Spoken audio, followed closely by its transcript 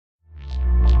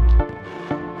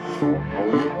Little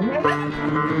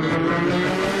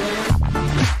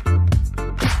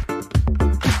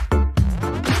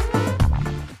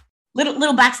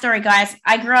backstory, guys.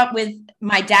 I grew up with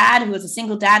my dad, who was a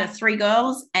single dad of 3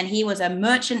 girls, and he was a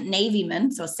merchant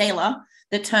navyman, so a sailor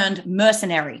that turned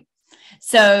mercenary.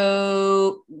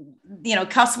 So,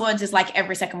 cuss words is like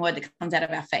every second word that comes out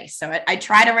of our face. So I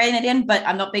try to rein it in, but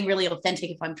I'm not being really authentic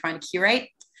if I'm trying to curate.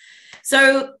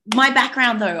 So my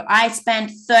background, though, I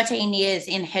spent 13 years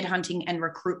in headhunting and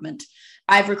recruitment.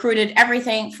 I've recruited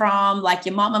everything from like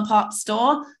your mom and pop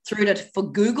store through to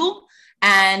for Google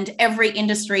and every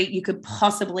industry you could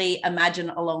possibly imagine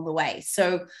along the way.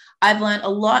 So I've learned a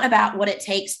lot about what it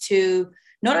takes to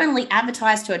not only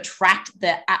advertise to attract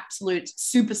the absolute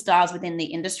superstars within the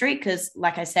industry, because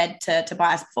like I said to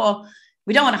Tobias before,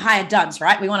 we don't want to hire duds,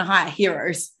 right? We want to hire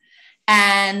heroes.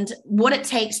 And what it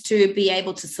takes to be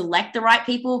able to select the right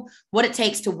people, what it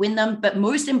takes to win them, but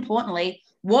most importantly,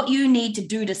 what you need to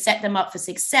do to set them up for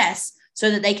success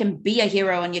so that they can be a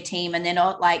hero on your team. And they're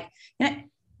not like, a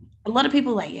lot of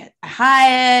people like get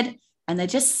hired and they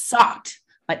just sucked.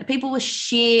 Like the people were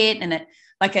shit and it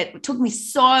took me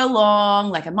so long.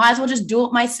 Like I might as well just do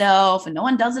it myself and no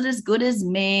one does it as good as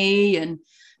me. And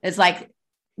it's like,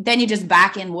 then you're just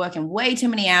back in working way too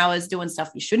many hours doing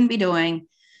stuff you shouldn't be doing.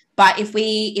 But if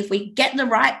we get the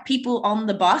right people on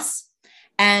the bus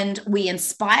and we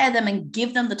inspire them and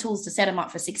give them the tools to set them up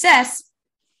for success,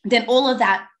 then all of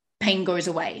that pain goes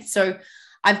away. So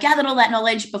I've gathered all that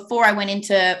knowledge before I went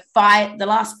into the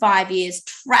last 5 years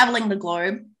traveling the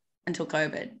globe until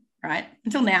COVID, right?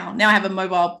 Until now. Now I have a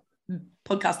mobile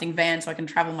podcasting van so I can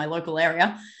travel my local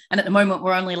area. And at the moment,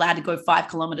 we're only allowed to go 5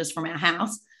 kilometers from our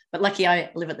house. But lucky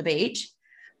I live at the beach.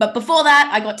 But before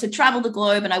that, I got to travel the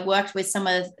globe and I worked with some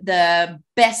of the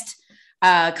best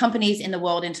companies in the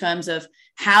world in terms of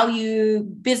how you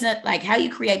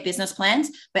create business plans,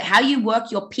 but how you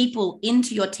work your people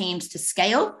into your teams to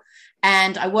scale.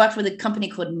 And I worked with a company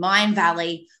called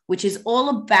Mindvalley, which is all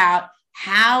about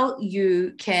how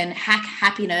you can hack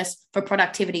happiness for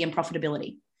productivity and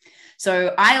profitability.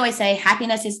 So I always say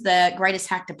happiness is the greatest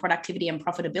hack to productivity and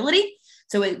profitability.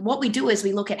 So what we do is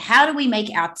we look at how do we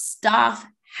make our staff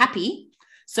happy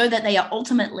so that they are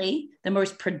ultimately the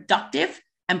most productive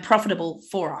and profitable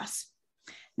for us.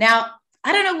 Now,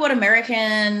 I don't know what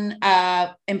American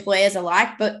employers are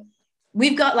like, but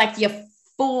we've got like your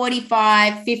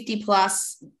 45, 50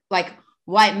 plus like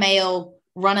white male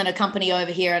running a company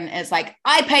over here. And it's like,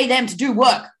 I pay them to do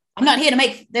work. They're not here to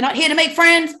make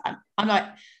friends. I'm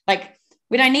not like,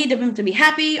 we don't need them to be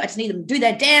happy. I just need them to do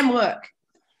their damn work.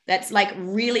 That's like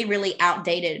really, really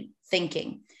outdated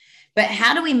thinking. But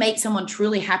how do we make someone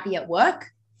truly happy at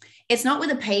work? It's not with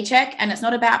a paycheck and it's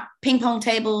not about ping pong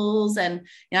tables and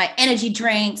energy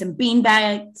drinks and bean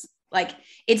bags. Like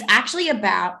it's actually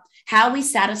about how we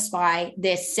satisfy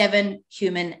their 7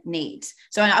 human needs.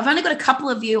 So I've only got a couple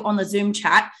of you on the Zoom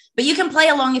chat, but you can play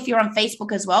along if you're on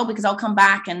Facebook as well, because I'll come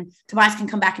back and Tobias can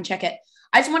come back and check it.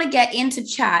 I just want to get into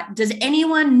chat. Does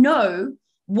anyone know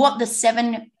what the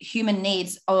 7 human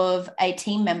needs of a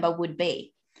team member would be?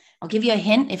 I'll give you a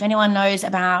hint. If anyone knows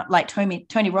about like Tony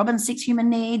Robbins' 6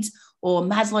 human needs or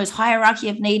Maslow's hierarchy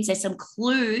of needs, there's some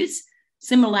clues,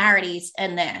 similarities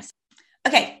in there.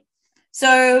 Okay.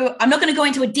 So I'm not going to go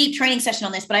into a deep training session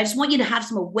on this, but I just want you to have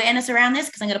some awareness around this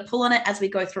because I'm going to pull on it as we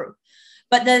go through.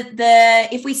 But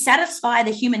if we satisfy the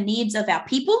human needs of our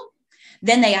people,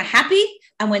 then they are happy.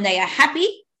 And when they are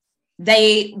happy,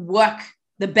 they work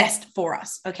the best for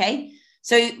us. Okay.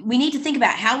 So we need to think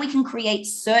about how we can create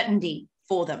certainty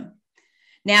for them.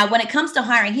 Now, when it comes to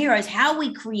hiring heroes, how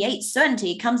we create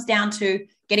certainty comes down to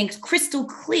getting crystal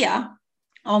clear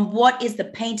on what is the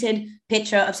painted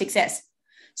picture of success.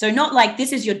 So not like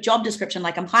this is your job description,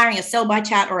 like I'm hiring a sell by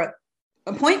chat or an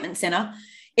appointment center.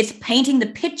 It's painting the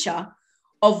picture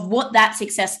of what that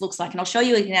success looks like. And I'll show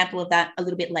you an example of that a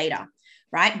little bit later,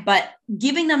 right? But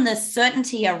giving them the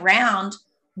certainty around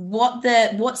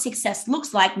what success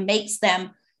looks like makes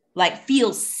them like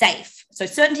feel safe. So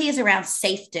certainty is around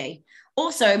safety.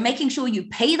 Also, making sure you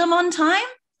pay them on time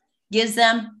gives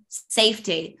them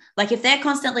safety. Like if they're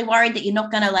constantly worried that you're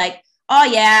not going to like, oh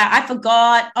yeah, I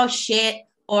forgot. Oh shit.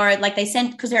 Or like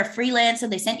because they're a freelancer,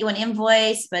 they sent you an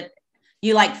invoice, but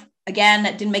you like, again,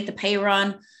 that didn't make the pay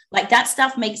run. Like that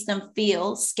stuff makes them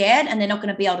feel scared and they're not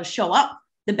going to be able to show up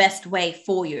the best way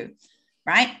for you,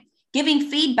 right? Giving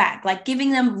feedback, like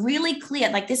giving them really clear,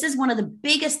 like this is one of the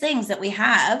biggest things that we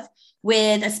have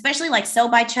with especially like sell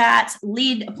by chats,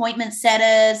 lead appointment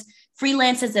setters,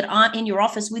 freelancers that aren't in your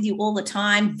office with you all the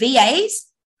time, VAs.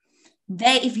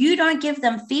 If you don't give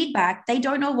them feedback, they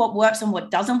don't know what works and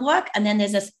what doesn't work. And then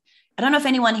there's a I don't know if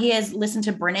anyone here has listened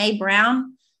to Brene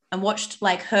Brown and watched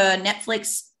like her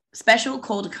Netflix special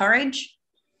called Courage.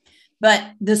 But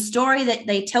the story that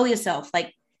they tell yourself,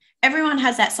 like everyone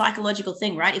has that psychological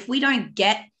thing, right? If we don't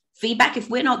get feedback, if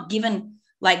we're not given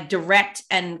like direct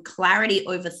and clarity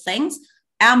over things,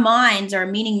 our minds are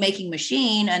a meaning-making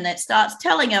machine, and it starts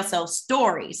telling ourselves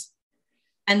stories.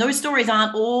 And those stories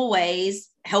aren't always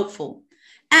helpful.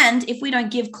 And if we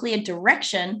don't give clear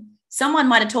direction, someone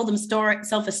might have told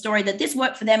themselves a story that this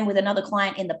worked for them with another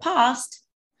client in the past.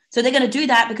 So they're going to do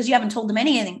that because you haven't told them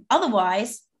anything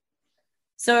otherwise.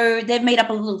 So they've made up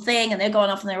a little thing and they're going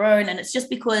off on their own. And it's just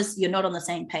because you're not on the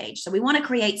same page. So we want to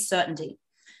create certainty.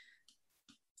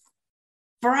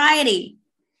 Variety,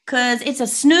 because it's a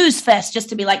snooze fest just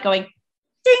to be like going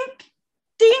dink,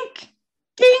 dink,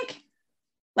 dink,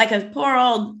 like a poor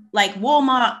old like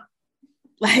Walmart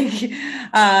like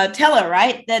teller,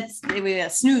 right? That's a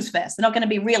snooze fest. They're not going to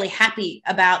be really happy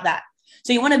about that.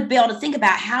 So you want to be able to think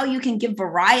about how you can give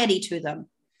variety to them.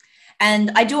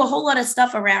 And I do a whole lot of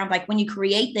stuff around like when you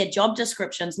create their job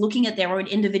descriptions, looking at their own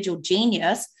individual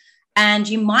genius, and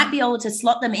you might be able to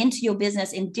slot them into your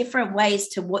business in different ways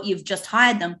to what you've just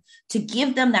hired them to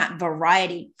give them that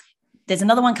variety. There's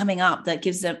another one coming up that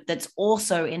gives them, that's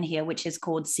also in here, which is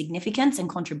called significance and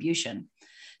contribution.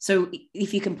 So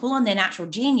if you can pull on their natural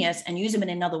genius and use them in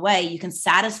another way, you can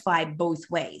satisfy both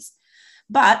ways.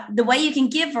 But the way you can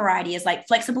give variety is like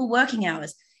flexible working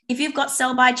hours. If you've got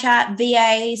sell by chat,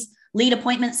 VAs, lead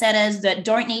appointment setters that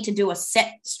don't need to do a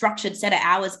set structured set of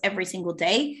hours every single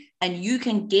day, and you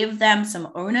can give them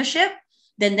some ownership,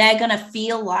 then they're going to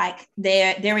feel like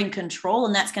they're in control,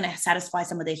 and that's going to satisfy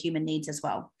some of their human needs as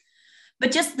well.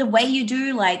 But just the way you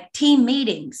do like team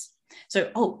meetings.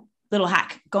 So, little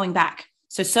hack going back.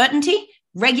 So certainty,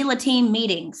 regular team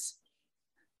meetings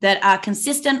that are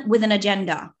consistent with an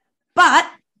agenda, but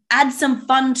add some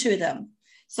fun to them.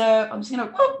 So I'm just going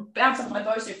to bounce off my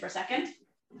BOSU for a second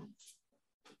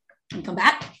and come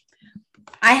back.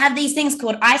 I have these things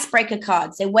called icebreaker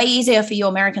cards. They're way easier for you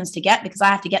Americans to get because I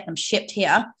have to get them shipped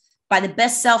here by the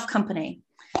Best Self Company.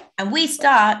 And we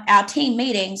start our team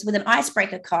meetings with an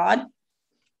icebreaker card.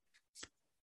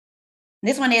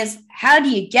 This one is, how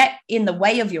do you get in the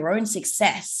way of your own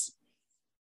success?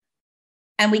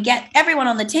 And we get everyone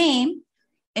on the team,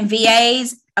 and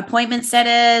VAs, appointment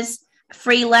setters,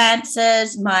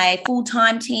 freelancers, my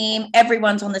full-time team,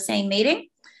 everyone's on the same meeting.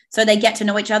 So they get to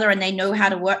know each other and they know how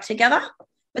to work together.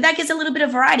 But that gives a little bit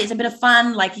of variety. It's a bit of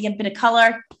fun, like you get a bit of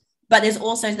color, but there's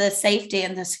also the safety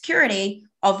and the security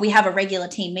of we have a regular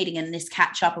team meeting and this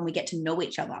catch up and we get to know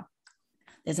each other.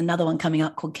 There's another one coming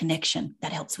up called connection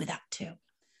that helps with that too,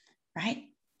 right?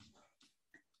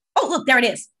 Oh, look, there it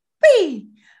is. Whee!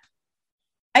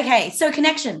 Okay, so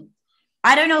connection.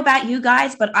 I don't know about you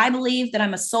guys, but I believe that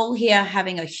I'm a soul here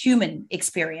having a human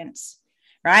experience,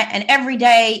 right? And every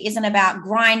day isn't about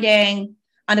grinding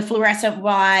under fluorescent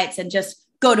lights and just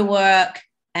go to work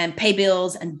and pay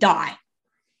bills and die.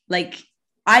 Like,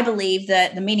 I believe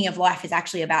that the meaning of life is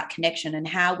actually about connection and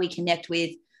how we connect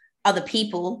with other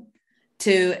people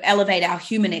to elevate our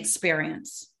human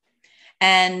experience.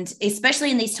 And especially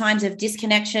in these times of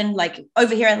disconnection, like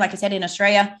over here, like I said, in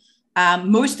Australia,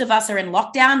 most of us are in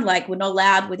lockdown. Like we're not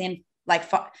allowed within like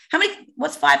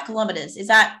what's 5 kilometers? Is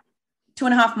that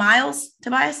 2.5 miles,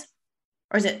 Tobias?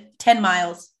 Or is it 10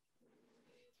 miles?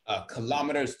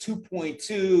 Kilometers,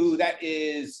 2.2. That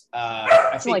is,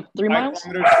 I think like 3 miles.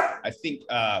 I think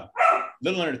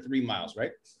little under 3 miles,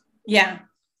 right? Yeah.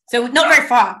 So not very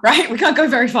far, right? We can't go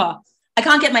very far. I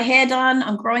can't get my hair done.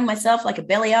 I'm growing myself like a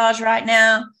balayage right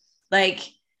now. Like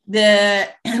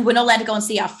we're not allowed to go and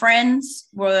see our friends.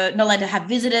 We're not allowed to have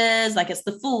visitors. Like it's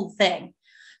the full thing.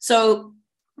 So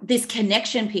this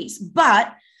connection piece,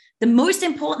 but the most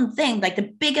important thing, like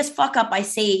the biggest fuck up I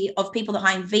see of people that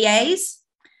hire VAs,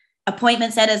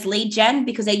 appointment setters, lead gen,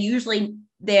 because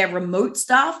they're remote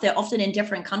staff. They're often in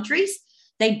different countries.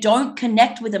 They don't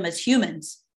connect with them as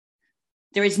humans.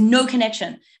 There is no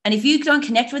connection. And if you don't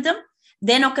connect with them,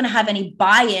 they're not going to have any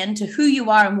buy-in to who you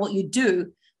are and what you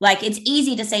do. Like it's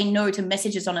easy to say no to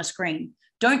messages on a screen.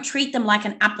 Don't treat them like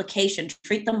an application.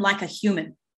 Treat them like a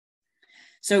human.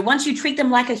 So once you treat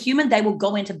them like a human, they will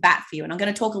go into bat for you. And I'm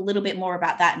going to talk a little bit more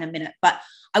about that in a minute. But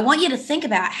I want you to think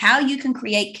about how you can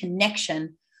create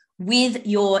connection with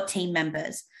your team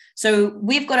members. So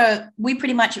we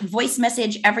pretty much voice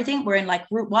message everything. We're in like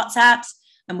group WhatsApps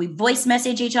and we voice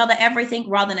message each other everything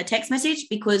rather than a text message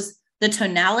because the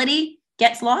tonality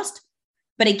gets lost.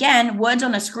 But again, words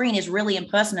on a screen is really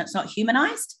impersonal. It's not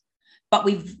humanized. But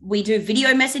we do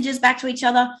video messages back to each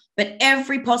other. But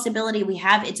every possibility we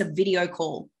have, it's a video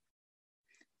call.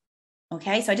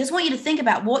 Okay. So I just want you to think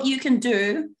about what you can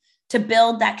do to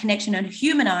build that connection and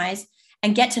humanize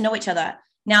and get to know each other.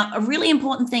 Now, a really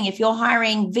important thing, if you're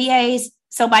hiring VAs,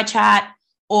 sell by chat,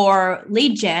 or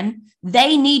lead gen,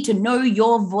 they need to know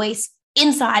your voice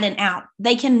inside and out.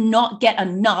 They cannot get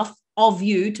enough of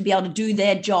you to be able to do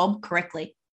their job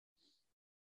correctly.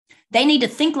 They need to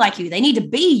think like you. They need to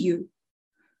be you.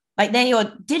 Like they're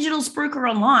your digital spruiker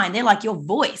online. They're like your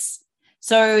voice.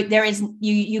 So there is,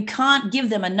 you can't give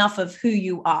them enough of who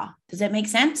you are. Does that make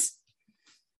sense?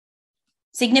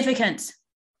 Significance.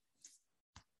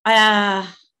 I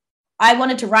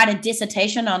wanted to write a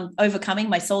dissertation on overcoming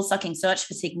my soul-sucking search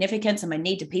for significance and my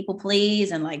need to people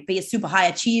please and like be a super high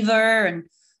achiever and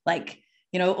like,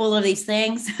 you know, all of these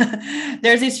things.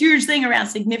 There's this huge thing around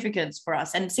significance for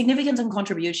us and significance and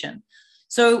contribution.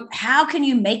 So how can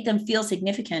you make them feel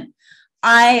significant?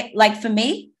 For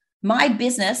me, my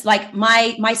business, like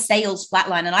my sales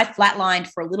flatlined, and I flatlined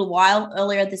for a little while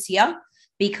earlier this year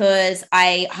because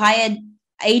I hired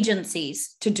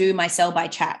agencies to do my sell by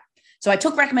chat. So I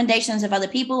took recommendations of other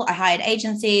people. I hired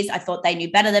agencies. I thought they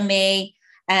knew better than me.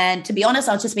 And to be honest,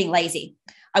 I was just being lazy.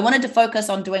 I wanted to focus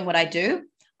on doing what I do.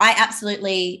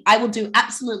 I will do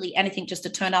absolutely anything just to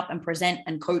turn up and present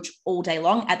and coach all day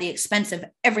long at the expense of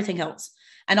everything else.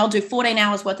 And I'll do 14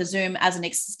 hours worth of Zoom as an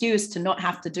excuse to not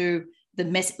have to do the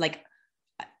mess. Like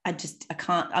I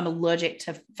can't, I'm allergic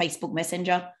to Facebook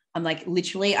Messenger. I'm like,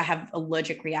 literally, I have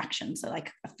allergic reactions. So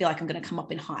like, I feel like I'm going to come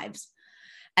up in hives.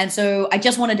 And so I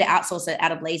just wanted to outsource it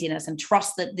out of laziness and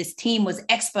trust that this team was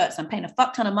experts. I'm paying a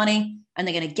fuck ton of money and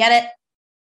they're going to get it.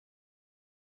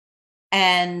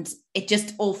 And it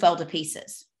just all fell to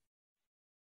pieces.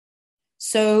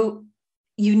 So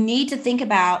you need to think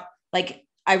about, like,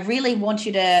 I really want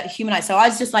you to humanize. So I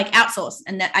was just like outsource,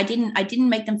 and that I didn't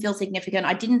make them feel significant.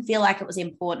 I didn't feel like it was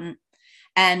important.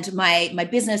 And my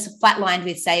business flatlined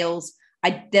with sales.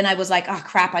 I was like, oh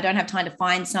crap, I don't have time to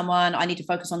find someone. I need to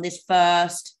focus on this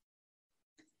first.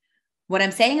 What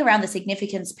I'm saying around the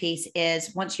significance piece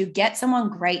is once you get someone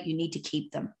great, you need to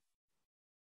keep them.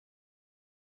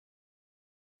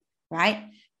 Right?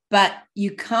 But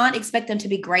you can't expect them to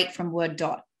be great from word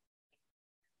dot.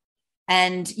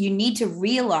 And you need to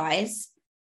realize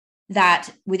that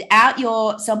without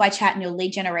your sell by chat and your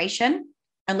lead generation,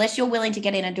 unless you're willing to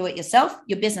get in and do it yourself,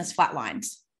 your business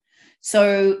flatlines.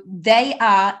 So they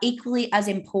are equally as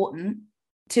important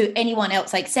to anyone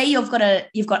else. Like say you've got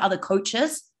other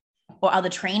coaches or other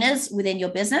trainers within your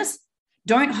business.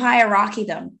 Don't hierarchy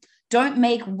them. Don't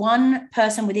make one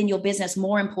person within your business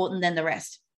more important than the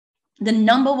rest. The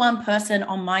number one person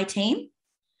on my team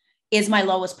is my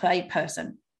lowest paid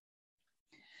person.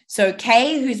 So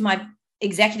Kay, who's my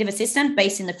executive assistant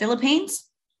based in the Philippines,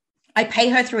 I pay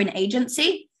her through an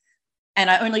agency. And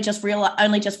I only just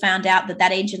found out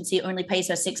that agency only pays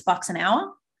her $6 an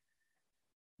hour.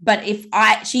 But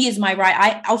she is my right.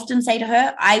 I often say to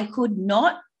her, I could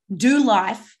not do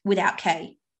life without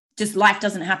Kay. Just life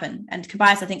doesn't happen. And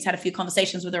Tobias, I think, has had a few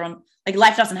conversations with her on like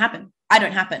life doesn't happen. I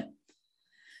don't happen.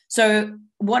 So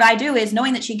what I do is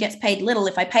knowing that she gets paid little,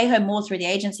 if I pay her more through the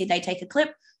agency, they take a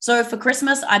clip. So for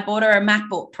Christmas, I bought her a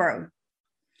MacBook Pro.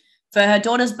 For her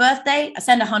daughter's birthday, I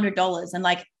send $100, and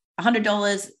like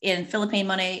 $100 in Philippine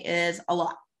money is a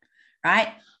lot, right?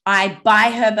 I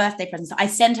buy her birthday presents. I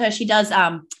send her, she does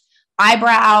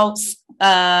eyebrow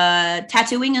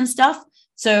tattooing and stuff.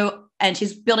 So, and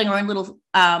she's building her own little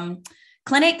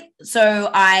clinic.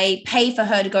 So I pay for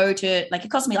her to go to, like,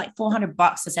 it cost me like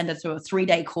 $400 to send her through a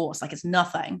 3-day course. Like it's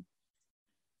nothing.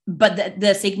 But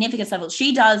the significance of it,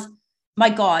 she does, my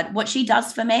God, what she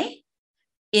does for me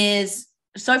is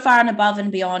so far and above and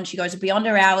beyond. She goes beyond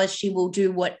her hours. She will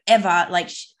do whatever.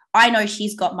 Like I know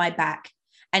she's got my back.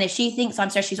 And if she thinks I'm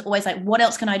stressed, she's always like, what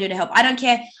else can I do to help? I don't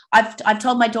care. I've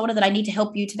told my daughter that I need to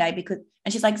help you today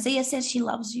and she's like, Zia says she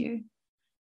loves you.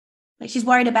 Like she's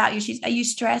worried about you. Are you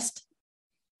stressed?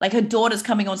 Like her daughter's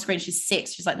coming on screen. She's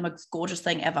 6. She's like the most gorgeous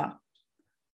thing ever.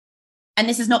 And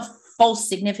this is not false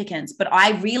significance, but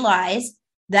I realize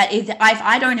that if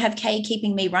I don't have Kay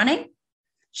keeping me running,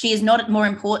 she is not more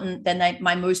important than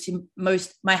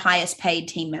my highest paid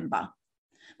team member.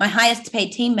 My highest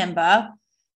paid team member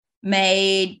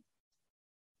made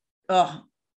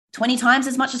 20 times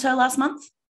as much as her last month,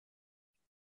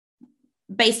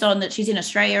 based on that she's in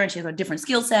Australia and she's got a different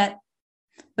skill set,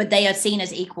 but they are seen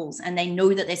as equals, and they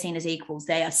know that they're seen as equals.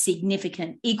 They are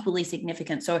significant, equally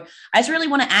significant. So I just really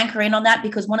want to anchor in on that,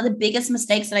 because one of the biggest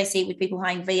mistakes that I see with people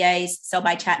hiring VAs, sell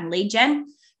by chat and lead gen,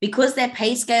 because their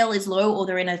pay scale is low, or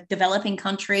they're in a developing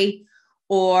country,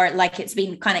 or like it's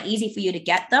been kind of easy for you to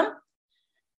get them,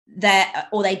 that,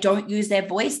 or they don't use their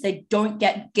voice, they don't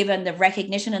get given the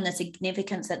recognition and the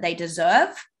significance that they deserve.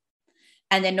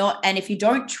 And they're not, and if you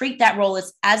don't treat that role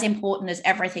as important as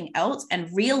everything else, and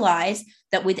realize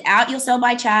that without your sell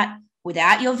by chat,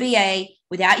 without your VA,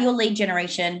 without your lead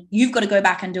generation, you've got to go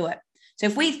back and do it. So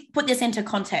if we put this into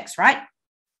context, right?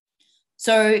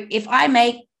 So if I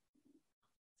make,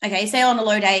 okay, say on a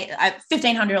low day,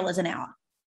 $1,500 an hour.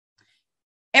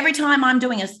 Every time I'm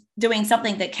doing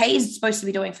something that Kay is supposed to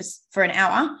be doing for an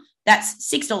hour,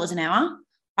 that's $6 an hour.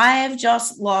 I've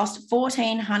just lost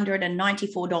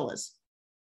 $1,494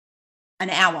 an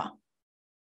hour.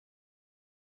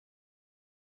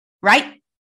 Right?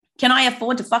 Can I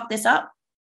afford to fuck this up?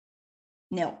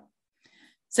 No.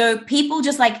 So people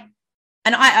just like,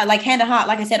 and I like hand on heart,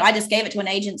 like I said, I just gave it to an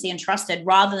agency and trusted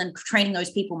rather than training those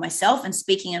people myself and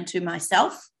speaking them to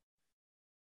myself.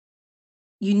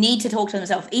 You need to talk to them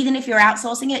yourself. Even if you're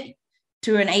outsourcing it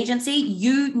to an agency,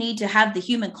 you need to have the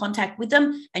human contact with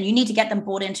them, and you need to get them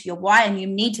bought into your why, and you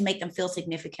need to make them feel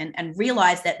significant and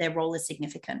realize that their role is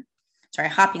significant. Sorry,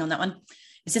 harping on that one.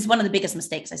 It's just one of the biggest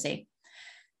mistakes I see.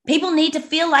 People need to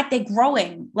feel like they're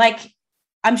growing. Like,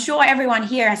 I'm sure everyone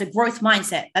here has a growth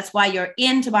mindset. That's why you're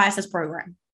in Tobias's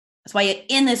program. That's why you're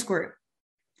in this group.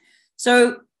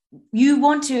 So you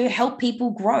want to help people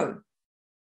grow.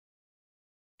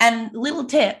 And little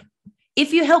tip,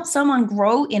 if you help someone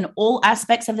grow in all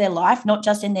aspects of their life, not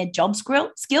just in their job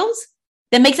skills,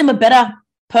 that makes them a better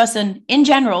person in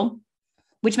general,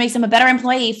 which makes them a better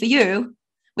employee for you,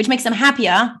 which makes them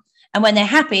happier. And when they're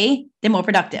happy, they're more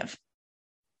productive.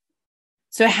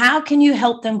 So how can you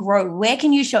help them grow? Where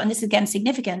can you show, and this is again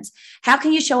significance, how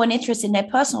can you show an interest in their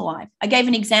personal life? I gave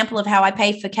an example of how I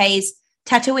pay for Kay's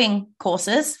tattooing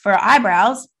courses for her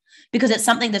eyebrows, because it's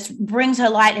something that brings her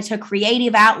light. It's her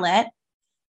creative outlet,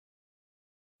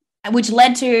 which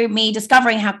led to me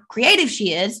discovering how creative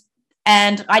she is.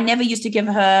 And I never used to give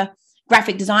her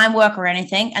graphic design work or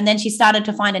anything. And then she started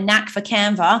to find a knack for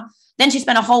Canva. Then she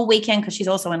spent a whole weekend, because she's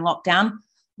also in lockdown,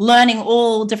 learning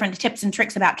all different tips and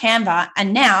tricks about Canva.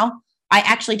 And now I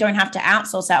actually don't have to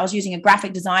outsource that. I was using a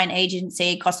graphic design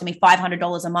agency, costing me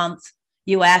 $500 a month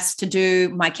US to do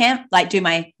my do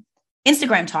my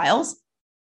Instagram tiles.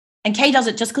 And Kay does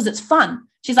it just because it's fun.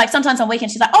 She's like, sometimes on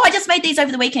weekends, she's like, oh, I just made these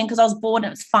over the weekend because I was bored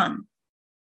and it's fun.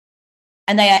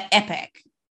 And they are epic,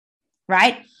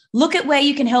 right? Look at where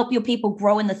you can help your people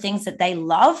grow in the things that they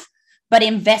love, but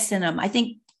invest in them. I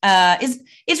think, is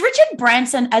Richard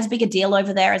Branson as big a deal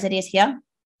over there as it is here?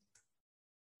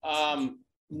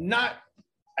 Not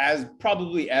as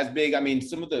probably as big. I mean,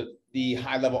 some of the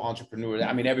high level entrepreneurs,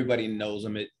 I mean, everybody knows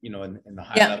him, in the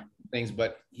high level things,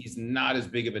 but he's not as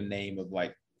big of a name of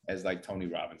as Tony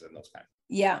Robbins and those kinds.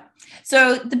 Yeah.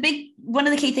 So one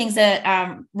of the key things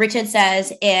that Richard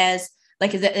says is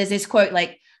there's this quote,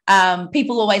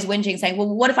 people always whinging saying, well,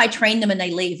 what if I train them and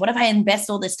they leave? What if I invest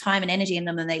all this time and energy in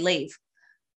them and they leave?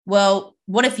 Well,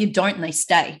 what if you don't and they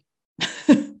stay?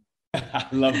 I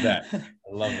love that.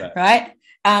 Right.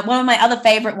 One of my other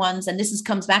favorite ones, and this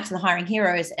comes back to the hiring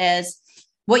heroes, is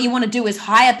what you want to do is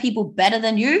hire people better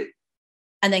than you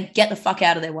and then get the fuck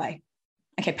out of their way.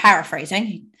 Okay,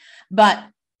 paraphrasing, but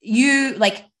you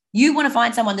want to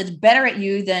find someone that's better at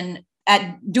you than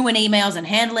at doing emails and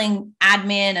handling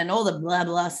admin and all the blah,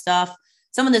 blah stuff.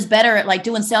 Someone that's better at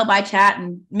doing sell by chat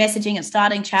and messaging and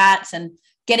starting chats and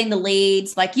getting the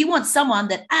leads. You want someone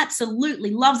that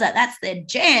absolutely loves that. That's their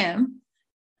jam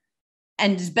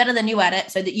and is better than you at it,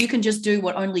 so that you can just do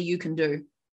what only you can do,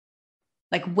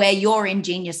 where you're in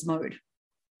genius mode.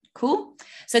 Cool.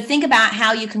 So think about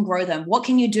how you can grow them. What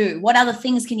can you do? What other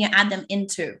things can you add them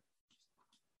into?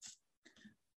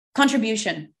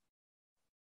 Contribution.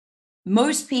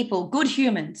 Most people, good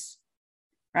humans,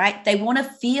 right? They want to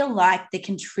feel like they're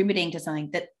contributing to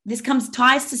something. That this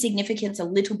ties to significance a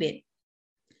little bit,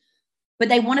 but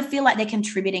they want to feel like they're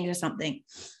contributing to something.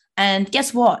 And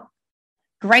guess what?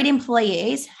 Great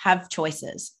employees have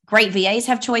choices. Great VAs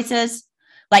have choices.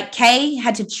 Kay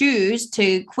had to choose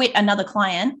to quit another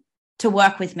client to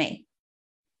work with me.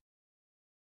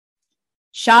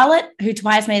 Charlotte, who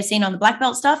Tobias may have seen on the black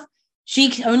belt stuff,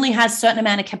 she only has a certain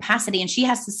amount of capacity and she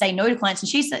has to say no to clients, and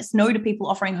she says no to people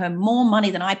offering her more money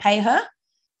than I pay her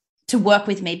to work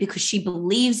with me, because she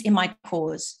believes in my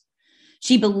cause.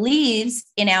 She believes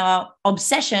in our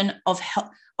obsession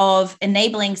of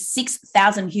enabling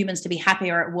 6,000 humans to be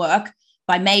happier at work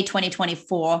by May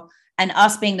 2024, and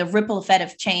us being the ripple effect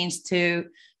of change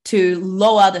to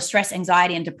lower the stress,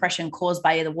 anxiety, and depression caused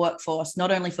by the workforce,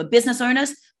 not only for business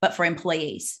owners, but for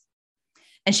employees.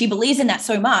 And she believes in that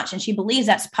so much, and she believes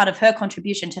that's part of her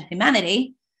contribution to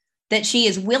humanity, that she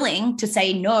is willing to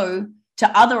say no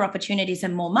to other opportunities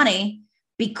and more money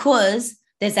because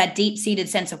there's that deep-seated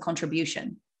sense of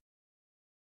contribution.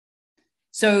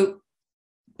 So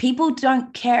people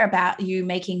don't care about you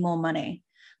making more money.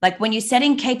 Like when you're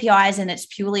setting KPIs and it's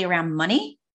purely around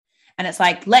money and it's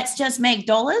like, let's just make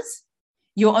dollars,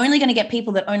 you're only going to get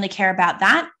people that only care about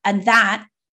that. And that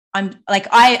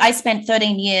I spent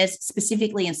 13 years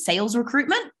specifically in sales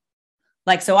recruitment.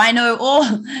 Like, so I know all,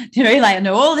 I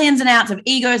know all the ins and outs of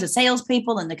egos of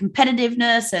salespeople and the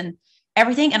competitiveness and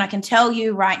everything. And I can tell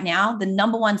you right now, the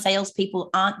number one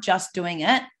salespeople aren't just doing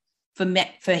it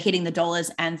for hitting the dollars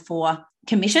and for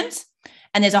commissions.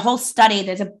 And there's a whole study.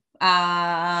 There's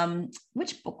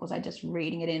which book was I just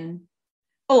reading it in?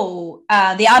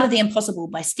 The Art of the Impossible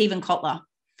by Stephen Kotler,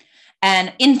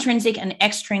 and intrinsic and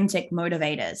extrinsic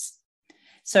motivators.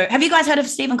 So have you guys heard of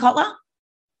Stephen Kotler?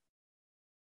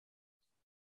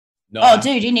 No,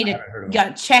 dude, you need to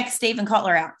go check Stephen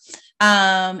Kotler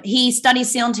out. He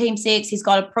studies SEAL Team 6. He's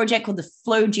got a project called the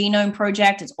Flow Genome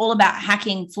Project. It's all about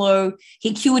hacking flow.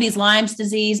 He cured his Lyme's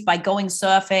disease by going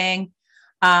surfing.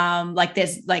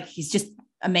 He's just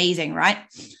amazing, right?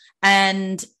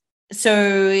 And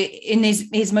so in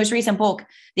his most recent book,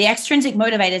 The Extrinsic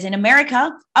Motivators, in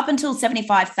America, up until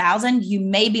 75,000, you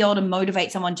may be able to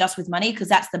motivate someone just with money because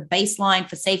that's the baseline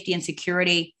for safety and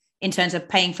security in terms of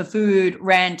paying for food,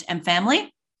 rent, and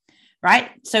family,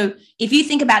 right? So if you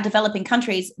think about developing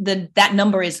countries, that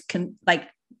number is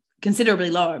considerably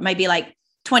lower. It may be like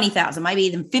 20,000, maybe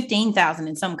even 15,000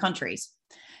 in some countries.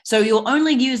 So you'll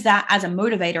only use that as a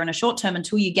motivator in a short term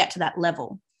until you get to that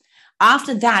level.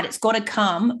 After that, it's got to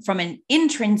come from an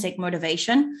intrinsic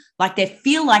motivation, like they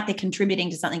feel like they're contributing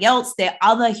to something else. Their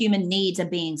other human needs are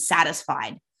being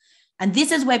satisfied. And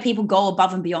this is where people go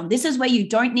above and beyond. This is where you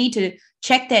don't need to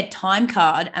check their time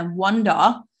card and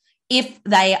wonder if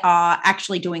they are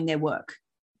actually doing their work.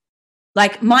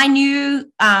 Like my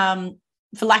new,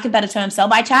 for lack of a better term, sell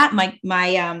by chat,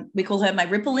 we call her my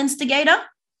Ripple instigator.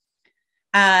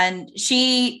 And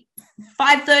she,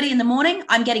 5:30 in the morning,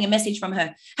 I'm getting a message from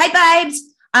her. Hey, babes,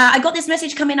 I got this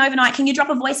message come in overnight. Can you drop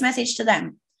a voice message to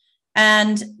them?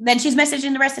 And then she's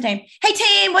messaging the rest of the team. Hey,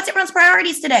 team, what's everyone's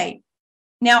priorities today?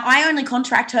 Now, I only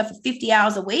contract her for 50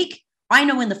 hours a week. I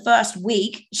know in the first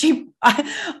week,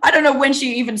 I don't know when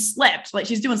she even slept. Like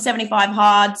she's doing 75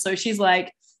 hard. So she's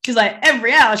like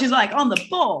every hour, she's like on the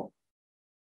ball.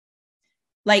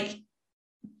 Like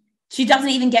she doesn't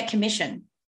even get commission.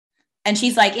 And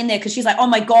she's like in there because she's like, oh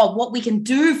my God, what we can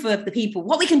do for the people,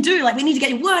 what we can do. Like we need to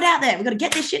get your word out there. We've got to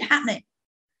get this shit happening.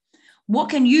 What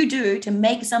can you do to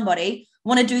make somebody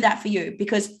want to do that for you?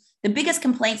 Because the biggest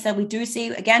complaints that we do see,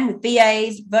 again, with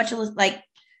VAs, virtual,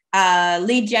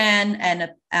 lead gen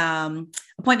and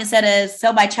appointment setters,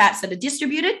 sell by chats that are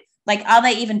distributed, like, are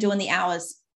they even doing the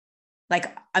hours?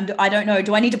 Like, I don't know.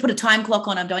 Do I need to put a time clock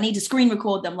on them? Do I need to screen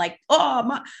record them?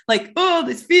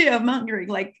 This fear of mongering,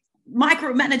 like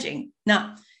micromanaging.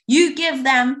 No, you give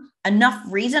them enough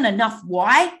reason, enough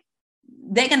why,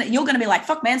 you're gonna be like,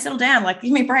 fuck, man, settle down. Like,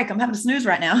 give me a break. I'm having a snooze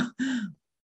right now.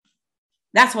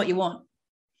 That's what you want.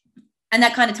 And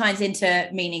that kind of ties into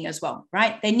meaning as well,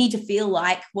 right? They need to feel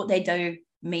like what they do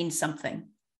means something,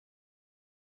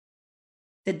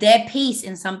 that their piece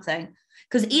in something.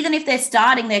 Because even if they're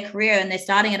starting their career and they're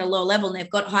starting at a low level and they've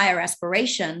got higher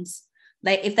aspirations,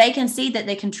 if they can see that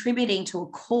they're contributing to a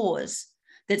cause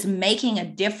that's making a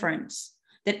difference,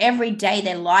 that every day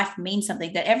their life means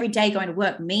something, that every day going to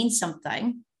work means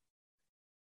something,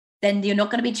 then you're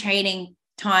not going to be trading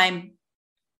time,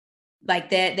 like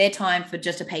their time, for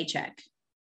just a paycheck.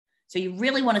 So you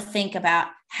really want to think about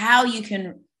how you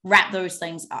can wrap those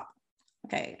things up.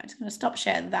 Okay, I'm just going to stop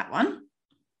sharing that one.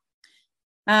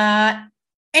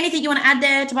 Anything you want to add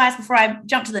there, Tobias, before I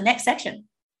jump to the next section?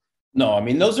 No, I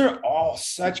mean, those are all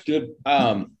such good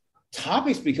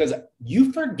topics because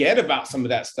you forget about some of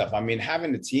that stuff. I mean,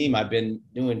 having a team, I've been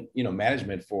doing,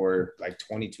 management for like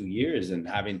 22 years and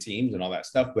having teams and all that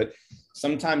stuff. But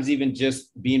sometimes even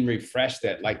just being refreshed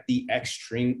that like the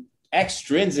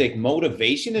extrinsic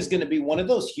motivation is going to be one of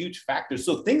those huge factors.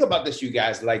 So think about this, you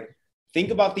guys, like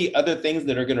think about the other things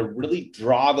that are going to really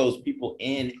draw those people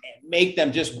in and make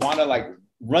them just want to like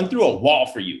run through a wall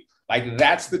for you. Like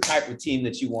that's the type of team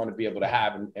that you want to be able to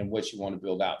have and what you want to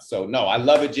build out. So no, I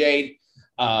love it, Jade.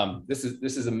 This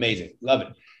is amazing. Love it.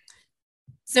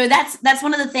 So that's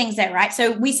one of the things there, right?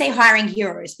 So we say hiring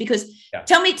heroes because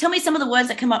tell me some of the words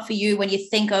that come up for you when you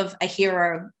think of a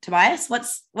hero, Tobias.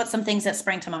 What's some things that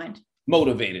spring to mind?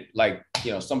 Motivated, like,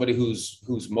 somebody who's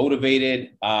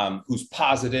motivated, who's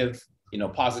positive,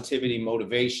 positivity,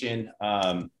 motivation,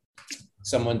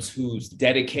 someone who's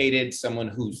dedicated, someone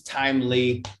who's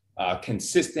timely,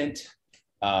 consistent,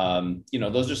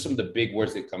 Those are some of the big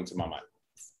words that come to my mind.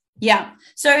 Yeah.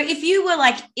 So if you were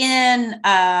like in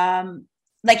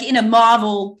a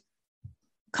Marvel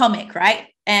comic, right?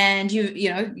 And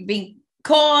you're being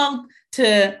called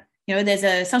to,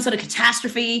 there's some sort of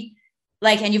catastrophe,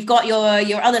 like, and you've got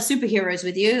your other superheroes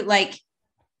with you, like,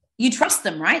 you trust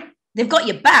them, right? They've got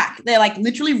your back. They're like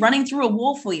literally running through a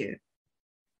wall for you,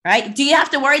 right? Do you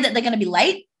have to worry that they're going to be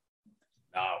late?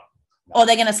 No. Or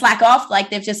they're going to slack off? Like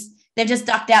they've just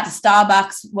ducked out to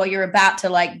Starbucks while you're about to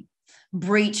like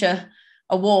breach a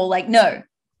wall. Like, no,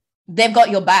 they've got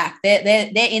your back.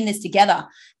 They're in this together.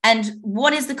 And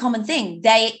what is the common thing?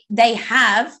 They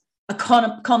have a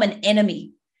common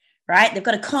enemy, right? They've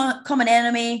got a common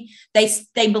enemy. They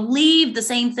believe the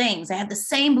same things. They have the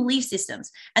same belief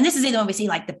systems. And this is either when we see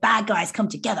like the bad guys come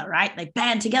together, right? They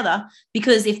band together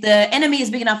because if the enemy is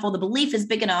big enough or the belief is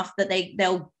big enough that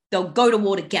they'll go to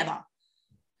war together.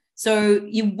 So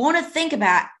you want to think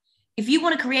about, if you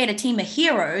want to create a team of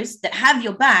heroes that have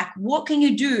your back, what can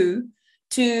you do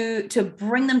to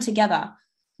bring them together?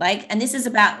 Like, and this is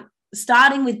about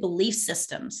starting with belief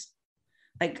systems,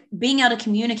 like being able to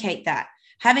communicate that,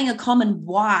 having a common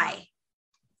why,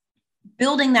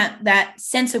 building that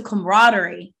sense of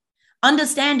camaraderie,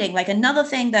 understanding. Like another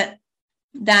thing that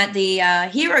the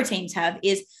hero teams have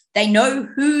is they know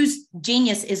whose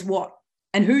genius is what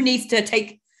and who needs to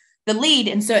take the lead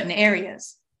in certain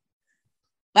areas.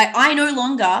 Like I no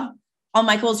longer on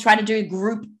my calls try to do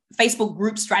Facebook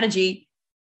group strategy,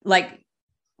 like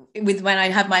with when I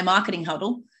have my marketing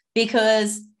huddle,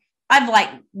 because I've like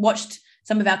watched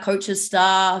some of our coaches'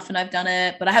 stuff and I've done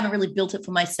it, but I haven't really built it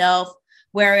for myself.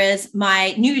 Whereas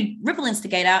my new Ripple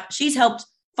Instigator, she's helped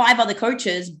 5 other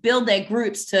coaches build their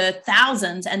groups to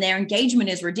thousands and their engagement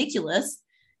is ridiculous.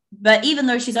 But even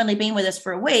though she's only been with us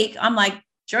for a week, I'm like,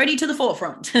 Jody to the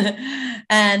forefront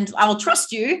and I'll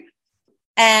trust you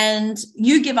and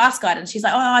you give us guidance. She's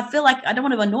like, oh, I feel like I don't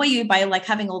want to annoy you by like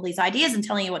having all these ideas and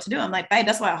telling you what to do. I'm like, babe,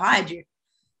 that's why I hired you.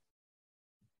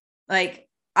 Like,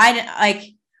 I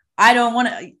want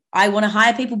to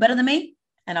hire people better than me.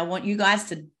 And I want you guys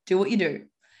to do what you do.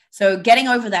 So getting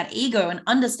over that ego and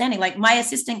understanding, like my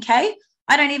assistant Kay,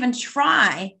 I don't even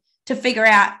try to figure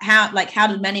out how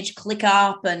to manage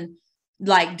ClickUp and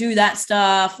like do that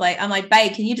stuff. Like, I'm like,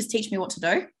 babe, can you just teach me what to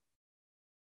do?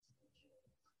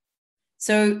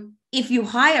 So if you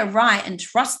hire right and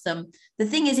trust them, the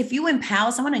thing is, if you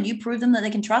empower someone and you prove them that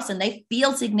they can trust and they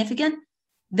feel significant,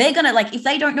 they're going to, like, if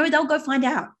they don't know, they'll go find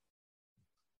out.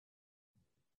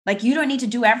 Like, you don't need to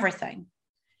do everything.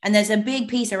 And there's a big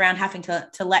piece around having to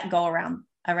let go around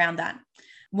that.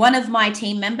 One of my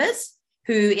team members,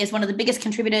 who is one of the biggest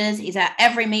contributors, is at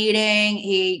every meeting.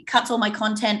 He cuts all my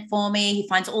content for me. He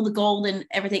finds all the gold and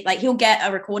everything. Like, he'll get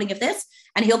a recording of this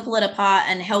and he'll pull it apart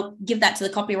and help give that to the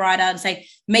copywriter and say,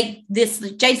 make this,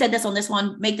 Jay said this on this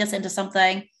one, make this into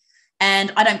something.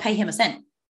 And I don't pay him a cent.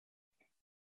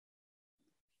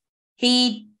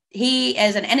 He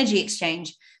is an energy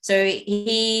exchange. So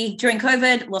he, during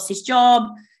COVID, lost his job,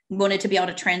 wanted to be able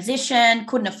to transition,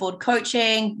 couldn't afford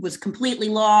coaching, was completely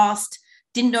lost,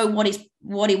 didn't know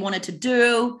what he wanted to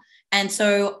do. And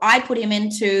so I put him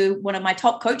into one of my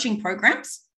top coaching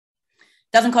programs.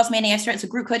 Doesn't cost me any extra. It's a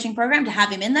group coaching program to have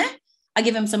him in there. I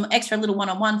give him some extra little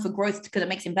one-on-one for growth because it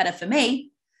makes him better for me.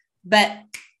 But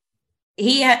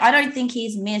I don't think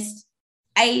he's missed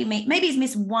maybe he's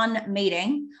missed one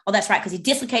meeting. Oh, that's right, because he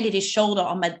dislocated his shoulder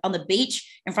on the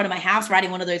beach in front of my house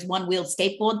riding one of those one-wheeled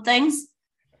skateboard things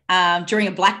during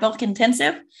a black belt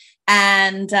intensive.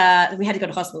 And we had to go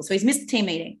to hospital. So he's missed a team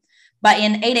meeting. But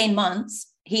in 18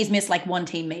 months, he's missed like one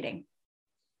team meeting.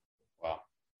 Wow.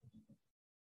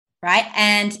 Right.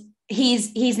 And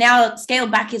he's now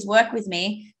scaled back his work with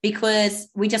me because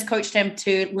we just coached him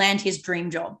to land his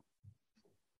dream job.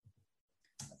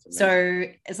 So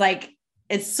it's like,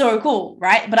 it's so cool,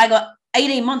 right? But I got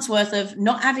 18 months worth of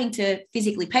not having to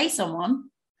physically pay someone.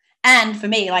 And for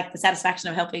me, like the satisfaction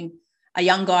of helping a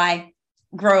young guy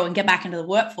grow and get back into the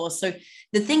workforce. So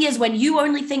the thing is, when you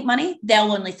only think money,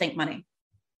 they'll only think money.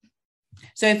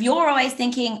 So if you're always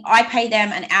thinking, I pay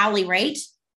them an hourly rate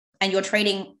and you're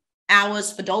trading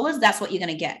hours for dollars, that's what you're going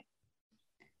to get.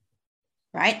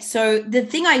 Right? So the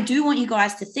thing I do want you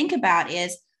guys to think about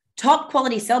is top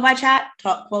quality sell by chat,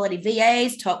 top quality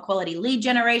VAs, top quality lead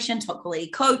generation, top quality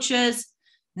coaches.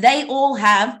 They all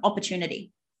have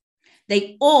opportunity.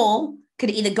 They all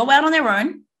could either go out on their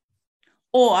own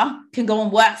or can go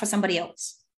and work for somebody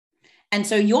else. And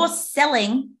so you're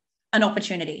selling an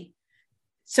opportunity.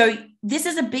 So this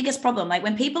is the biggest problem. Like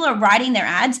when people are writing their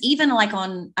ads, even like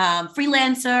on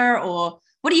Freelancer, or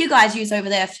what do you guys use over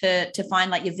there to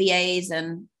find like your VAs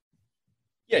and?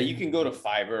 Yeah, you can go to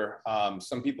Fiverr.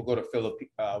 Some people go to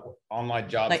online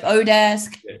jobs like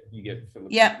Odesk. You get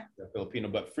Filipino,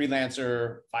 but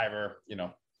freelancer, Fiverr,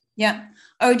 Yeah,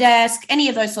 Odesk, any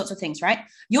of those sorts of things, right?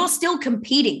 You're still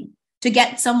competing to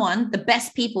get someone, the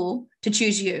best people, to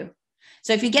choose you.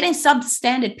 So if you're getting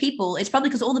substandard people, it's probably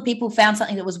because all the people found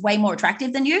something that was way more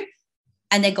attractive than you,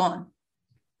 and they're gone.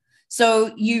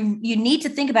 So you need to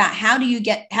think about how do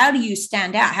you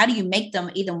stand out? How do you make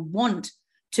them even want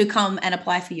to come and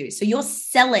apply for you? So you're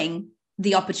selling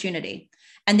the opportunity,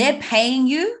 and they're paying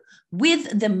you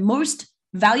with the most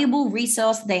valuable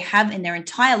resource they have in their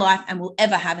entire life and will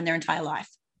ever have in their entire life,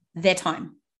 their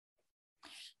time.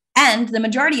 And the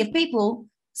majority of people,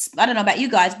 I don't know about you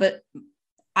guys, but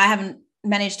I haven't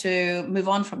managed to move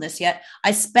on from this yet.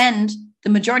 I spend the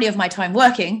majority of my time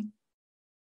working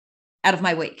out of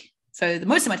my week. So the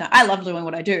most of my time, I love doing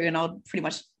what I do, and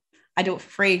I do it for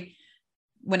free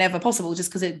whenever possible, just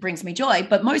because it brings me joy.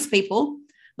 But most people,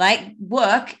 like,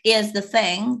 work is the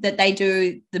thing that they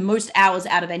do the most hours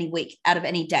out of any week, out of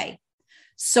any day.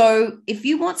 So if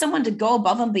you want someone to go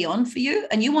above and beyond for you,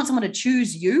 and you want someone to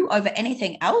choose you over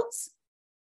anything else,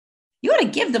 you got to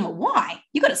give them a why.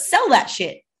 You got to sell that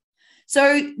shit.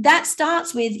 So that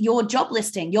starts with your job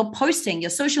listing, your posting, your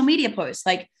social media posts.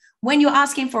 Like when you're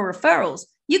asking for referrals,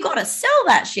 you got to sell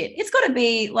that shit. It's got to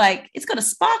be like, it's got to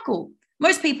sparkle.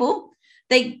 Most people,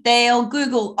 they'll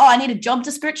Google, I need a job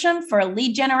description for a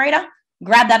lead generator.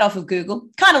 Grab that off of Google.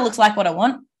 Kind of looks like what I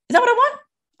want. Is that what I want?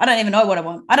 I don't even know what I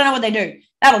want. I don't know what they do.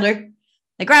 That'll do.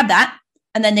 They grab that,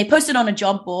 and then they post it on a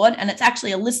job board, and it's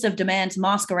actually a list of demands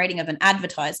masquerading of an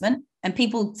advertisement. And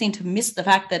people seem to miss the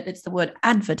fact that it's the word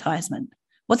advertisement.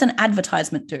 What's an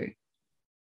advertisement do?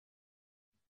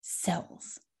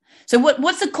 Sells. So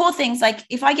what's the core things? Like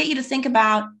if I get you to think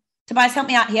about, Tobias, help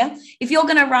me out here. If you're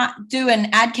going to do an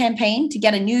ad campaign to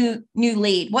get a new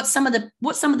lead, what's some of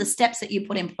the steps that you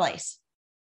put in place?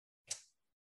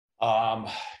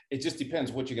 It just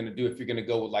depends what you're going to do. If you're going to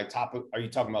go with are you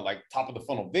talking about like top of the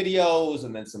funnel videos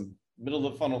and then some middle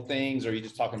of the funnel things? Or are you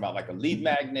just talking about like a lead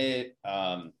magnet?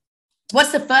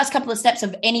 What's the first couple of steps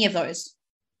of any of those?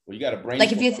 Well, you got to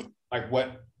brainstorm like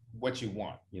what you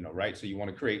want, right? So you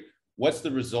want to create, what's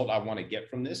the result I want to get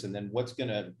from this? And then what's going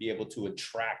to be able to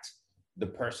attract the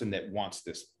person that wants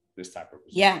this type of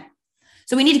result. Yeah.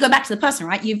 So we need to go back to the person,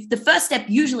 right? The first step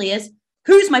usually is,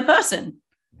 who's my person?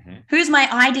 Mm-hmm. Who's my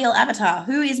ideal avatar?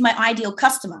 Who is my ideal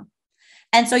customer?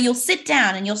 And so you'll sit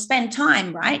down and you'll spend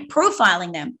time, right,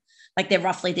 profiling them. Like they're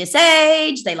roughly this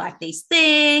age, they like these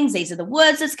things, these are the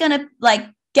words that's going to like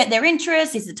get their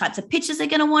interest, these are the types of pictures they're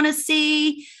going to want to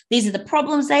see, these are the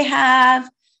problems they have,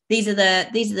 these are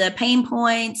the pain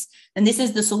points, and this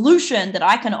is the solution that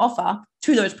I can offer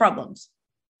to those problems.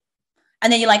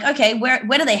 And then you're like, okay, where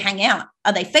do they hang out?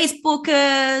 Are they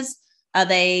Facebookers? Are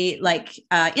they like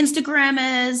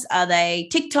Instagrammers? Are they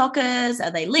TikTokers?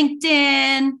 Are they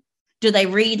LinkedIn? Do they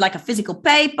read like a physical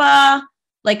paper?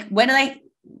 Like where do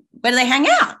they hang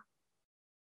out?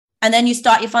 And then you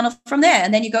start your funnel from there.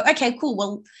 And then you go, okay, cool.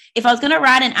 Well, if I was going to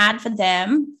write an ad for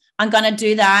them, I'm going to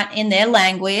do that in their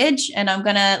language, and I'm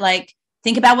going to like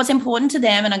think about what's important to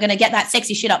them, and I'm going to get that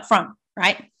sexy shit up front,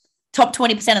 right? Top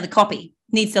 20% of the copy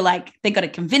needs to they've got to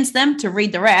convince them to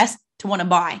read the rest to want to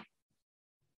buy.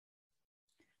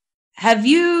 Have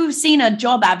you seen a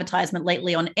job advertisement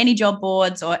lately on any job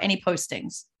boards or any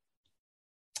postings?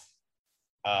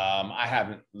 I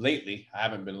haven't lately. I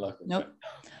haven't been looking. Nope.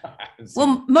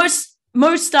 Well, most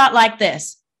start like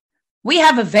this. We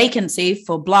have a vacancy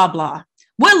for blah, blah.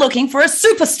 We're looking for a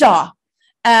superstar.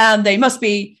 They must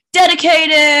be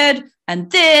dedicated and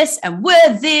this, and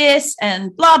we're this,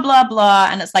 and blah, blah, blah.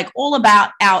 And it's like all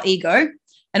about our ego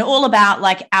and all about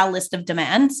like our list of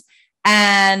demands.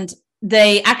 And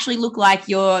they actually look like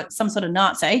you're some sort of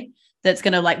Nazi that's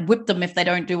going to like whip them if they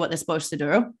don't do what they're supposed to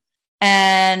do.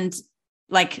 And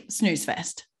like snooze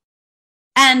fest.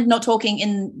 And not talking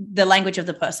in the language of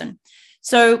the person.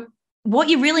 So what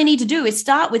you really need to do is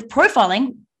start with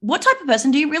profiling. What type of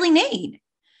person do you really need?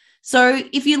 So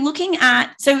if you're looking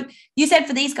at, so you said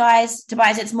for these guys,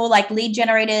 Tobias, it's more like lead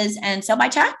generators and sell by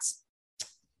chats?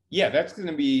 Yeah, that's going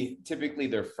to be typically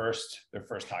their first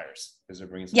hires, because they're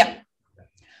bringing. Yeah.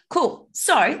 Cool.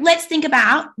 So let's think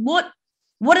about what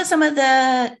are some of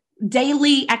the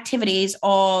daily activities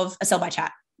of a sell by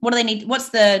chat? What do they need? What's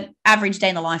the average day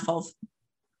in the life of?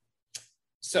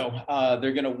 So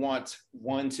they're going to want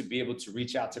one to be able to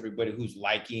reach out to everybody who's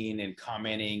liking and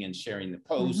commenting and sharing the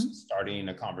post, starting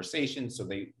a conversation. So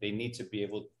they need to be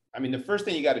able, I mean, the first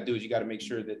thing you got to do is you got to make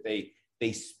sure that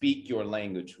they speak your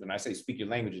language. When I say speak your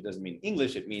language, it doesn't mean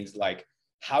English. It means like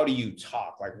how do you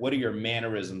talk? Like, what are your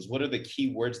mannerisms? What are the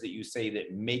key words that you say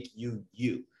that make you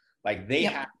you? Like, they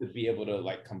have to be able to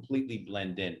like completely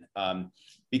blend in.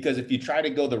 Because if you try to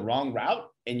go the wrong route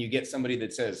and you get somebody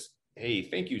that says, hey,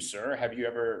 thank you, sir. Have you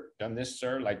ever done this,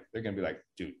 sir? Like, they're going to be like,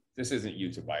 dude, this isn't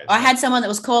you, Tobias. I had someone that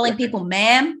was calling people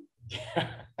ma'am.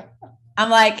 I'm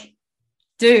like,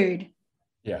 dude.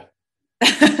 Yeah.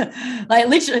 Like,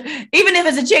 literally, even if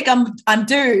it's a chick, I'm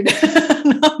dude,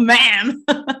 not ma'am.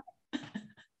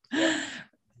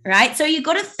 Right. So you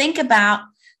got to think about,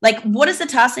 like, what is the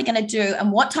task they're going to do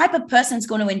and what type of person is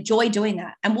going to enjoy doing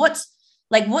that? And what's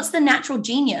the natural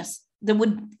genius that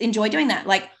would enjoy doing that?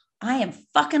 Like, I am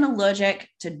fucking allergic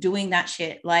to doing that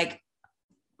shit. Like,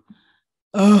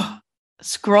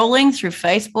 scrolling through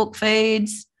Facebook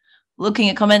feeds, looking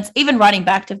at comments, even writing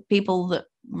back to people that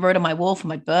wrote on my wall for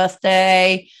my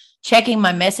birthday, checking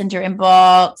my messenger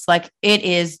inbox. Like, it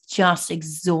is just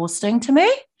exhausting to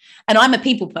me. And I'm a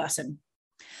people person.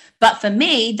 But for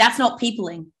me, that's not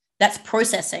peopling. That's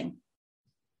processing.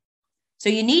 So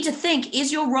you need to think,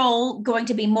 is your role going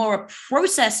to be more a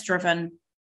process-driven,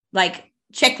 like,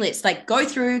 checklist? Like, go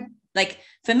through, like,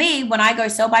 for me, when I go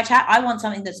sell by chat, I want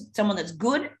someone that's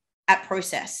good at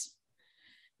process,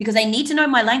 because they need to know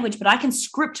my language, but I can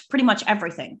script pretty much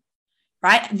everything,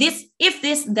 right? If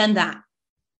this, then that,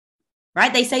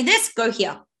 right? They say this, go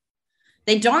here.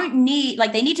 They don't need,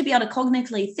 like, they need to be able to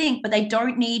cognitively think, but they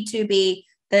don't need to be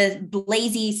the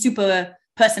lazy super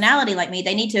personality like me.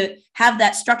 They need to have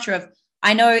that structure of,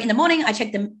 I know in the morning, I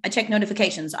check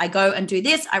notifications. I go and do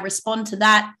this. I respond to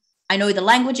that. I know the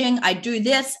languaging. I do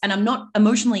this, and I'm not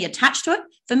emotionally attached to it.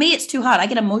 For me, it's too hard. I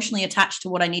get emotionally attached to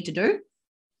what I need to do,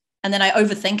 and then I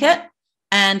overthink it,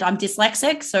 and I'm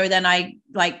dyslexic. So then I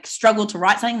like struggle to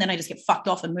write something. Then I just get fucked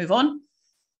off and move on.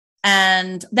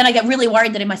 And then I get really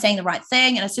worried that am I saying the right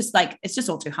thing? And it's just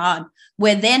all too hard,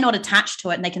 where they're not attached to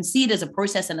it and they can see it as a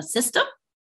process and a system,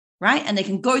 right? And they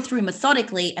can go through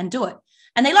methodically and do it.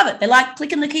 And they love it. They like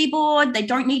clicking the keyboard. They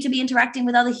don't need to be interacting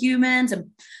with other humans and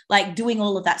like doing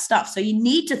all of that stuff. So you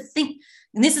need to think,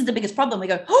 and this is the biggest problem. We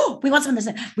go, oh, we want someone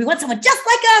just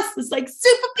like us. It's like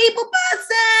super people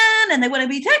person. And they want to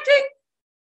be texting.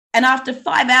 And after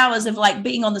 5 hours of like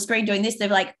being on the screen doing this, they're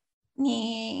like,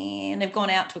 and they've gone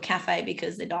out to a cafe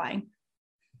because they're dying.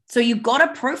 So you've got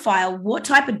to profile what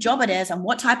type of job it is and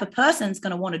what type of person is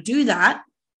going to want to do that,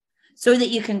 so that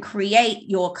you can create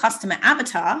your customer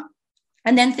avatar.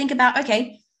 And then think about,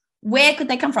 okay, where could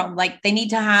they come from? Like,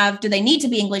 do they need to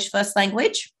be English first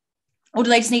language, or do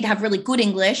they just need to have really good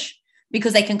English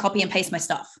because they can copy and paste my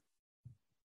stuff?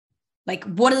 Like,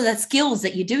 what are the skills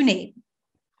that you do need?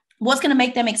 What's going to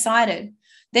make them excited?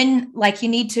 Then, like, you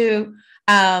need to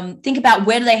think about,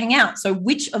 where do they hang out? So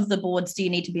which of the boards do you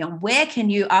need to be on? Where can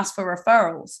you ask for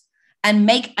referrals and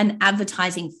make an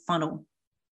advertising funnel?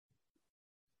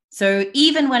 So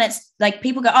even when it's like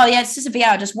people go, oh yeah, it's just a VA,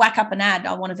 I'll just whack up an ad,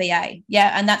 I want a VA.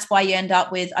 Yeah. And that's why you end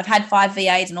up with, I've had 5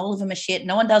 VAs and all of them are shit.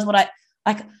 No one does what I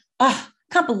like. Oh,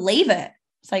 can't believe it.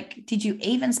 It's like, did you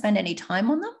even spend any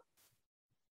time on them?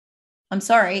 I'm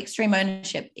sorry, extreme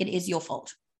ownership. It is your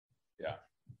fault. Yeah.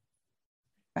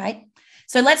 Right.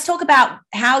 So let's talk about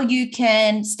how you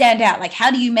can stand out. Like,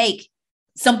 how do you make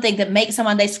something that makes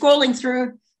someone, they're scrolling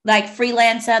through like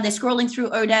Freelancer, they're scrolling through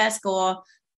Odesk or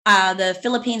the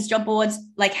Philippines job boards.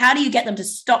 Like, how do you get them to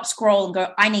stop scroll and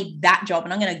go, I need that job,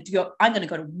 and I'm going to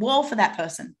go to war for that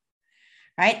person.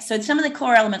 Right. So some of the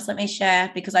core elements, let me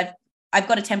share, because I've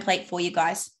got a template for you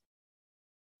guys.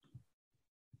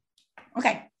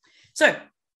 Okay. So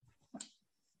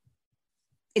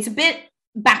it's a bit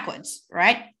backwards,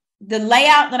 right? The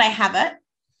layout that I have it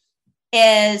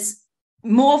is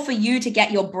more for you to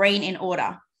get your brain in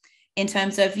order, in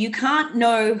terms of, you can't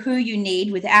know who you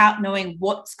need without knowing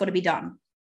what's got to be done.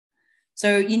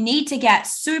 So you need to get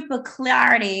super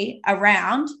clarity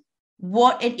around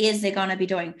what it is they're going to be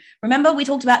doing. Remember, we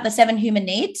talked about the 7 human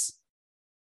needs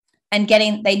and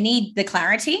they need the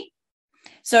clarity.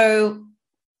 So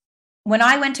when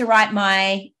I went to write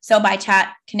my Sell by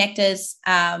Chat Connectors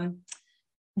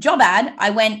job ad, I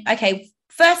went, okay,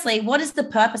 firstly, what is the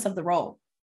purpose of the role?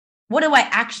 What do I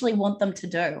actually want them to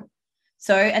do?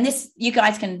 So, and this, you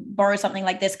guys can borrow something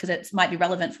like this because it might be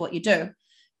relevant for what you do,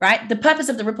 right? The purpose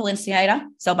of the Ripple Instigator,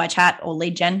 Sell by Chat or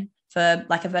lead gen for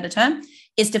lack of a better term,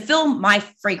 is to fill my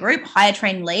free group, Hire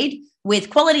Train Lead, with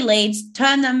quality leads,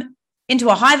 turn them into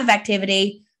a hive of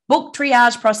activity, book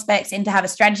triage prospects in to have a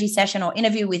strategy session or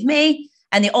interview with me.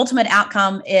 And the ultimate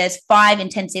outcome is 5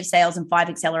 intensive sales and 5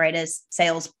 accelerators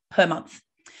sales per month.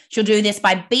 She'll do this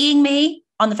by being me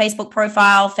on the Facebook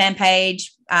profile, fan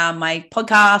page, my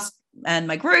podcast, and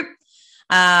my group.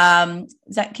 Can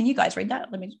you guys read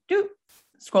that? Let me do.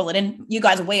 scroll it in. You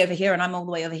guys are way over here and I'm all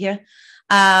the way over here.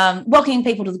 Welcoming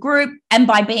people to the group, and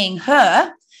by being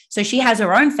her, so she has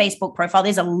her own Facebook profile.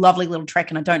 There's a lovely little trick,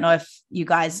 and I don't know if you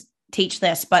guys teach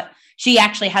this, but she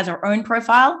actually has her own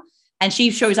profile and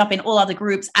she shows up in all other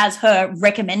groups as her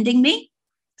recommending me.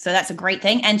 So that's a great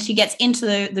thing. And she gets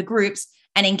into the groups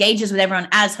and engages with everyone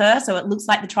as her. So it looks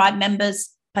like the tribe members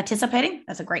participating.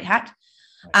 That's a great hack.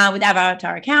 With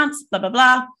avatar accounts, blah, blah,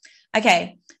 blah.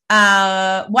 Okay.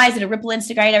 Why is it a Ripple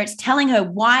Instigator? It's telling her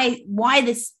why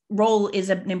this role is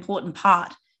an important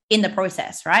part in the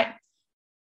process, right?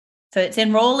 So it's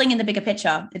enrolling in the bigger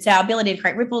picture. It's our ability to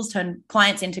create ripples, turn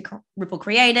clients into ripple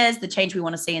creators, the change we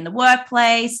want to see in the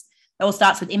workplace. It all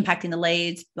starts with impacting the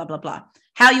leads, blah, blah, blah.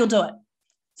 How you'll do it.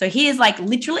 So here's like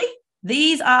literally,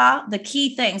 these are the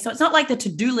key things. So it's not like the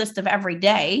to-do list of every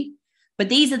day, but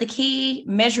these are the key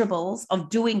measurables of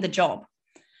doing the job.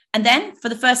 And then for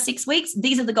the first 6 weeks,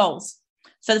 these are the goals.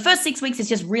 So the first 6 weeks is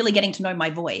just really getting to know my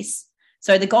voice.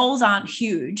 So the goals aren't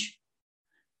huge,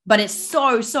 but it's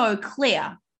so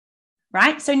clear,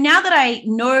 right? So now that I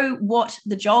know what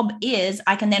the job is,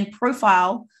 I can then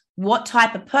profile what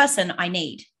type of person I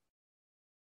need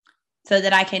so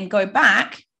that I can go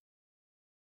back.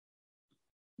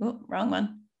 Oh, wrong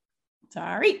one.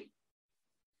 Sorry.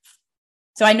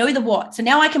 So I know the what. So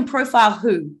now I can profile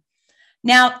who.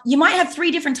 Now, you might have 3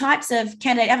 different types of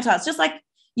candidate avatars, just like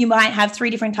you might have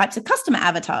 3 different types of customer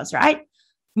avatars, right?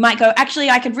 You might go, actually,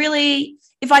 I could really,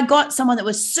 if I got someone that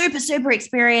was super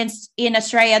experienced in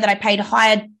Australia that I paid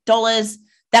higher dollars,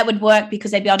 that would work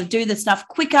because they'd be able to do the stuff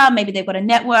quicker. Maybe they've got a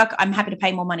network. I'm happy to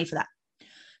pay more money for that.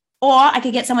 Or I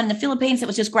could get someone in the Philippines that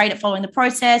was just great at following the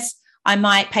process. I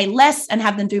might pay less and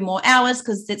have them do more hours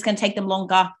because it's going to take them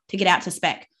longer to get out to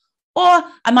spec. Or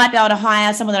I might be able to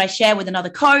hire someone that I share with another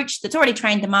coach that's already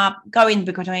trained them up, go in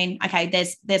between, okay,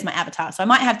 there's my avatar. So I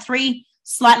might have 3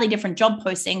 slightly different job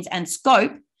postings and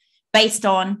scope based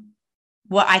on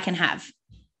what I can have,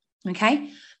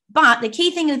 okay? But the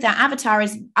key thing with that avatar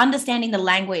is understanding the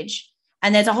language.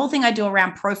 And there's a whole thing I do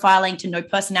around profiling to know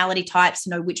personality types, to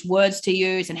know which words to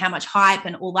use and how much hype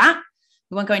and all that.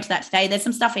 We won't go into that today. There's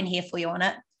some stuff in here for you on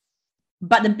it.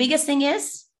 But the biggest thing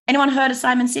is, anyone heard of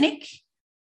Simon Sinek?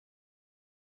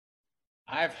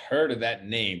 I've heard of that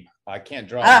name. I can't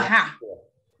draw.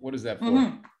 What is that for?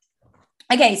 Mm-hmm.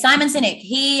 Okay, Simon Sinek.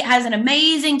 He has an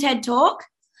amazing TED Talk,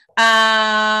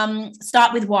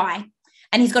 Start With Why.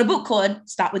 And he's got a book called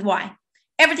Start With Why.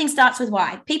 Everything starts with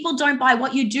why. People don't buy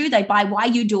what you do. They buy why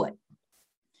you do it.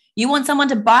 You want someone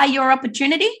to buy your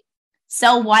opportunity?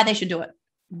 Sell why they should do it.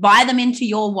 Buy them into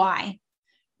your why,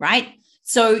 right?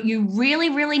 So you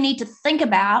really need to think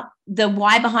about the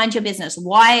why behind your business.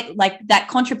 Why, like that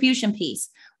contribution piece.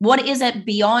 What is it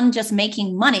beyond just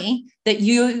making money that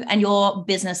you and your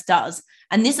business does?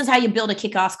 And this is how you build a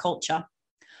kick-ass culture.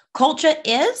 Culture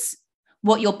is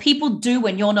what your people do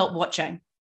when you're not watching.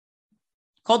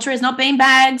 Culture is not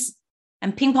beanbags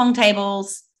and ping pong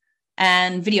tables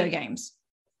and video games.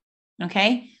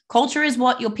 Okay? Culture is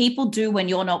what your people do when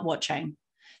you're not watching.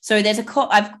 So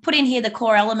I've put in here the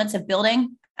core elements of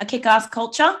building a kick-ass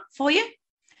culture for you,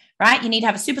 right? You need to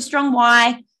have a super strong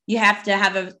why. You have to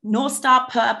have a North Star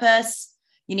purpose.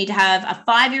 You need to have a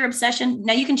 5-year obsession.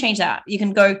 Now you can change that. You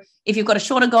can go, if you've got a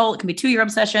shorter goal, it can be 2-year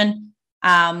obsession.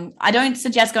 I don't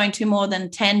suggest going to more than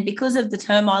 10 because of the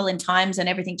turmoil in times and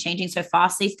everything changing so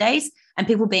fast these days and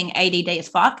people being ADD as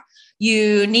fuck.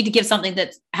 You need to give something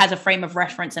that has a frame of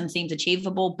reference and seems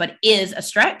achievable, but is a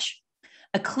stretch,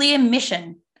 a clear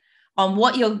mission on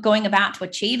what you're going about to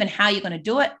achieve and how you're going to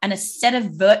do it, and a set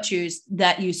of virtues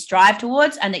that you strive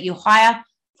towards and that you hire,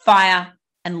 fire,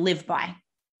 and live by.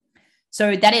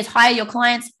 So that is hire your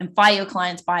clients and fire your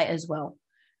clients by as well,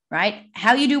 right?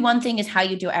 How you do one thing is how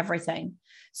you do everything.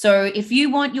 So if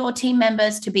you want your team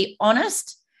members to be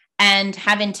honest and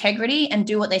have integrity and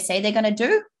do what they say they're going to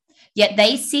do, yet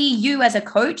they see you as a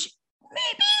coach,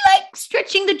 maybe like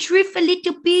stretching the truth a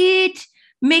little bit,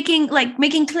 making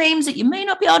claims that you may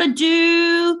not be able to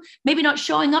do, maybe not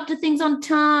showing up to things on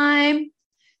time,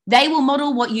 they will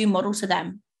model what you model to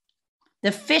them.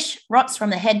 The fish rots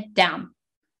from the head down.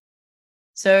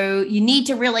 So you need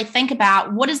to really think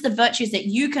about what is the virtues that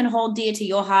you can hold dear to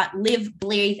your heart, live,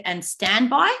 breathe, and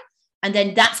stand by. And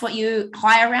then that's what you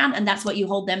hire around, and that's what you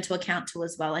hold them to account to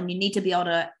as well. And you need to be able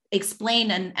to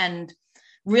explain and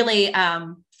really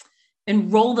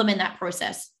enroll them in that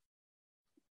process.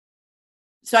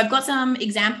 So I've got some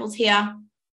examples here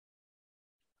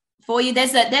for you.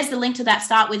 There's the link to that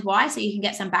Start With Why, so you can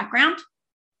get some background.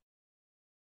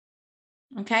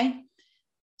 Okay.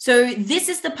 So this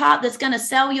is the part that's going to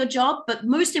sell your job, but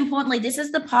most importantly, this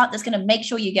is the part that's going to make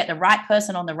sure you get the right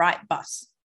person on the right bus.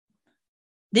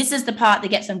 This is the part that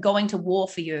gets them going to war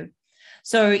for you.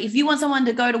 So if you want someone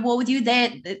to go to war with you,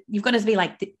 you've got to be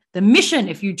like, the mission,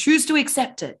 if you choose to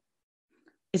accept it,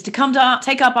 is to come to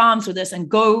take up arms with us and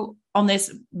go on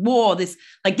this war. This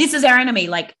is our enemy.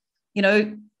 Like,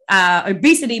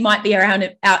 obesity might be our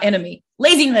enemy.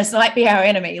 Laziness might be our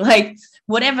enemy. Like,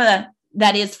 whatever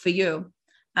that is for you.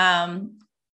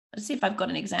 Let's see if I've got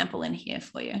an example in here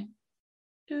for you.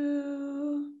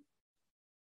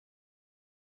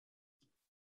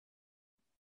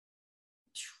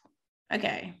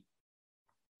 Okay.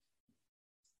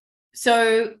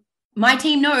 So my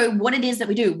team know what it is that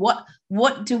we do.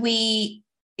 What do we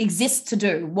exist to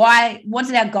do? Why? What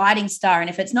is our guiding star? And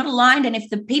if it's not aligned, and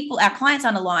if our clients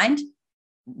aren't aligned,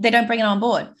 they don't bring it on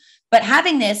board. But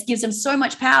having this gives them so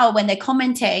much power when they're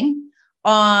commenting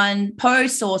on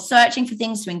posts or searching for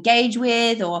things to engage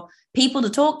with or people to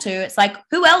talk to. It's like,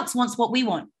 who else wants what we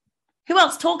want? Who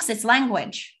else talks this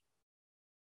language?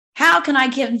 How can I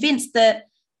convince the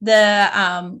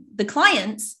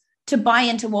clients to buy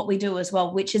into what we do as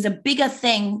well, which is a bigger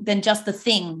thing than just the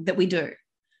thing that we do.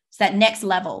 It's that next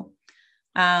level.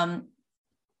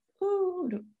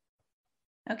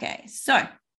 Okay, so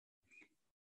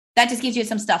that just gives you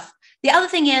some stuff. The other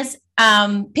thing is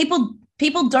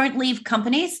people don't leave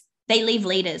companies, they leave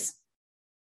leaders.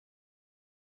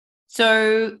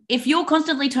 So if you're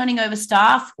constantly turning over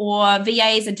staff or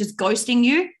VAs are just ghosting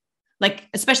you, like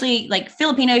especially like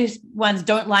Filipino ones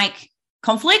don't like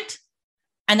conflict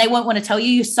and they won't want to tell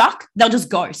you suck, they'll just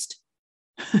ghost.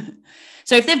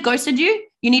 So if they've ghosted you,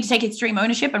 you need to take extreme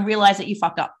ownership and realize that you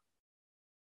fucked up.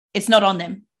 It's not on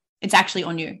them. It's actually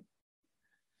on you.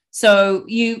 So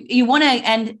you want to,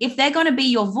 and if they're going to be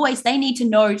your voice, they need to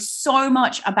know so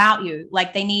much about you.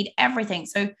 Like they need everything.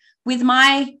 So with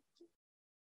my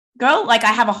girl, like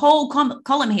I have a whole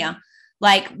column here.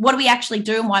 Like what do we actually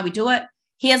do and why we do it?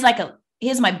 Here's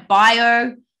my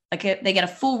bio. Like they get a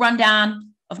full rundown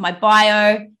of my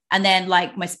bio and then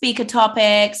like my speaker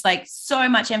topics, like so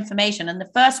much information. And the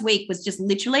first week was just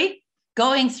literally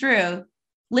going through,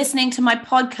 listening to my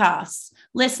podcasts,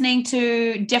 listening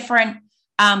to different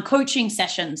coaching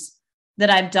sessions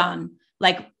that I've done,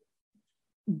 like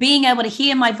being able to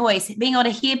hear my voice, being able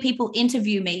to hear people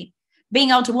interview me,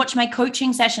 being able to watch my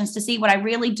coaching sessions to see what I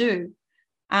really do,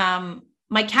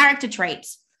 my character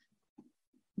traits.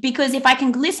 Because if I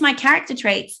can list my character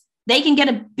traits, they can get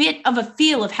a bit of a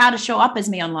feel of how to show up as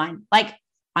me online. Like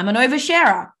I'm an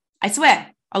oversharer, I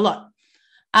swear, a lot.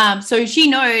 So she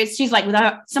knows, she's like,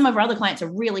 some of her other clients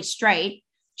are really straight.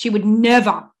 She would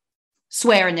never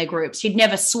swear in their groups. She'd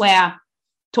never swear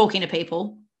talking to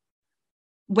people.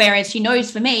 Whereas she knows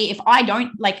for me, if I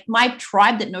don't, like my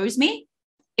tribe that knows me,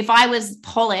 if I was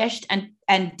polished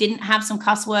and didn't have some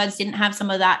cuss words, didn't have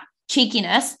some of that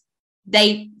cheekiness,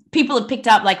 people have picked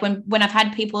up, like when I've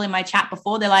had people in my chat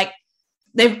before, they're like,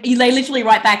 they literally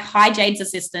write back, "Hi, Jade's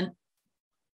assistant."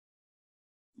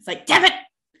 It's like, damn it.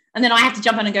 And then I have to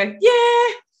jump in and go, yeah,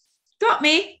 got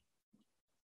me.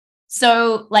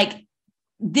 So like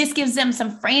this gives them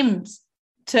some frames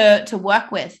to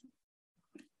work with.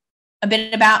 A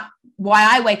bit about why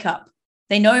I wake up.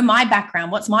 They know my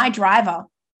background. What's my driver?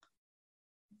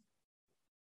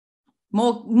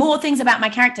 More things about my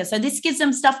character. So this gives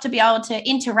them stuff to be able to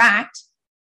interact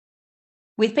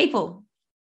with people,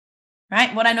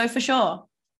 right? What I know for sure.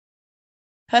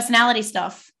 Personality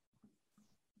stuff.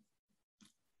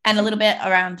 And a little bit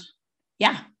around,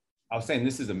 yeah. I was saying,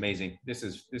 this is amazing. This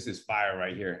is fire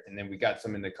right here. And then we got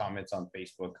some in the comments on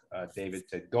Facebook. David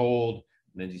said gold.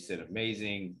 Lindsay said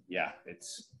amazing. Yeah,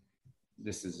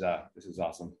 this is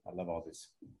awesome. I love all this.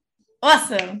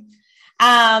 Awesome.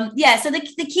 Yeah, so the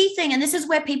key thing, and this is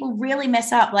where people really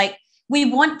mess up, like we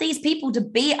want these people to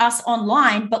be us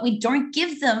online, but we don't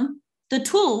give them the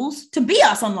tools to be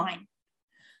us online.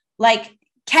 Like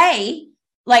Kay,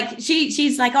 like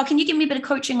she's like, oh, can you give me a bit of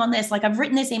coaching on this? Like I've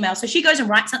written this email. So she goes and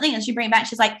writes something and she brings it back.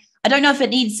 She's like, I don't know if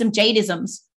it needs some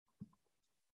Jadeisms.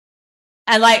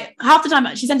 And like half the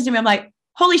time she sent it to me, I'm like,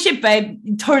 holy shit, babe,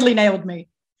 you totally nailed me.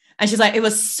 And she's like, it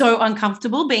was so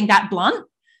uncomfortable being that blunt.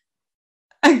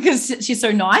 Because she's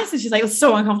so nice. And she's like, it was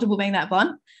so uncomfortable being that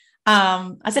blunt.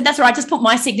 I said, that's all right. Just put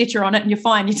my signature on it and you're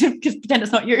fine. You just pretend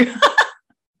it's not you.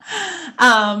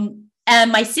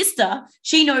 And my sister,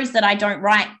 she knows that I don't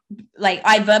write, like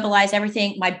I verbalize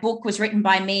everything. My book was written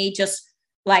by me, just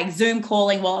like Zoom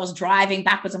calling while I was driving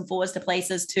backwards and forwards to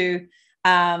places to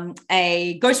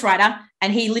a ghostwriter.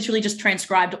 And he literally just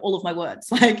transcribed all of my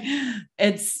words. Like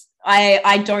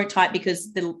I don't type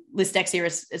because the dyslexia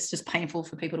it's just painful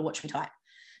for people to watch me type.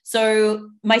 So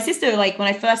my sister, like when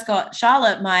I first got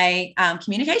Charlotte, my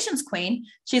communications queen,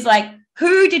 she's like,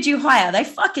 who did you hire? They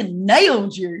fucking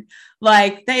nailed you.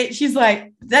 Like she's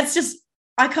like, that's just,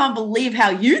 I can't believe how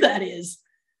you that is.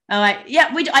 I'm like,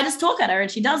 yeah, I just talk at her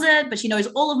and she does it, but she knows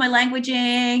all of my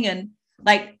languaging. And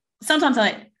like, sometimes I'm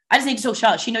like, I just need to talk to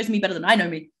Charlotte. She knows me better than I know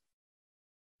me.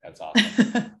 That's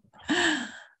awesome.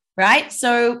 Right.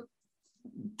 So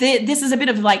this is a bit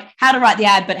of like how to write the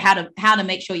ad, but how to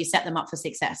make sure you set them up for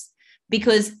success.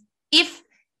 Because if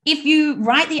you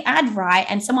write the ad right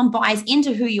and someone buys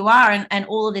into who you are and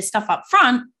all of this stuff up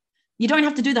front, you don't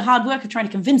have to do the hard work of trying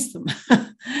to convince them,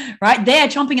 right? They're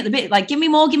chomping at the bit, like, give me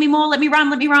more, let me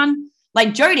run.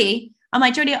 Like Jody, I'm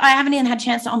like, Jody, I haven't even had a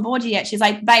chance to onboard you yet. She's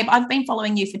like, babe, I've been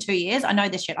following you for 2 years. I know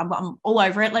this shit. I'm all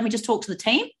over it. Let me just talk to the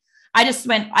team. I just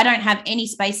went, I don't have any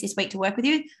space this week to work with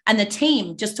you. And the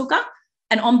team just took her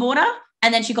and onboard her.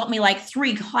 And then she got me like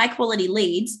 3 high quality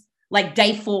leads, like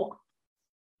day 4.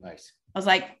 Nice. I was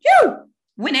like, phew,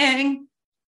 winning.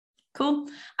 Cool.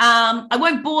 I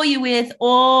won't bore you with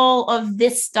all of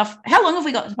this stuff. How long have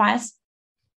we got, Tobias?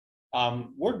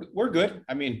 We're good.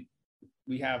 I mean,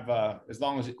 we have as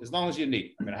long as you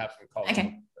need. I'm gonna have some calls.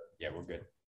 Okay. Yeah, we're good.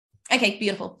 Okay,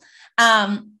 beautiful.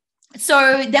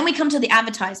 So then we come to the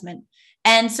advertisement.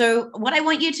 And so what I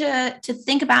want you to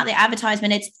think about the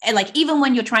advertisement, it's like even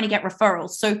when you're trying to get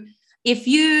referrals. So if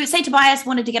you say Tobias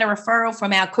wanted to get a referral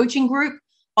from our coaching group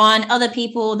on other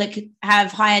people that could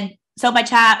have hired Sell by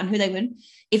Chat and who they would,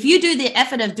 if you do the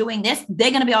effort of doing this, they're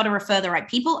going to be able to refer the right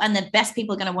people, and the best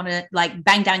people are going to want to like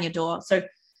bang down your door. So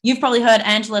you've probably heard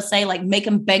Angela say like, make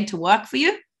them beg to work for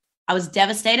you. I was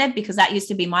devastated because that used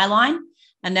to be my line.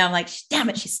 And now I'm like, damn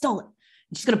it, she stole it.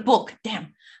 She's got a book.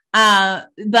 Damn.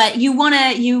 But you want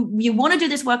to do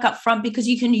this work up front because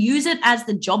you can use it as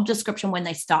the job description when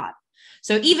they start.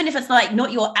 So even if it's like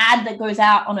not your ad that goes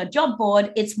out on a job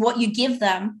board, it's what you give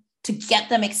them to get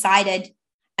them excited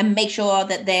and make sure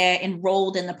that they're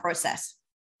enrolled in the process.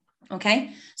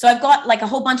 Okay. So I've got like a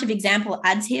whole bunch of example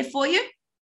ads here for you.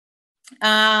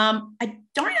 I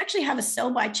don't actually have a Sell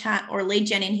by Chat or a lead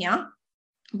gen in here,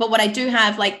 but what I do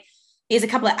have like is a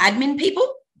couple of admin people.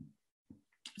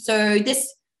 So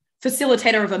this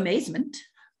facilitator of amazement,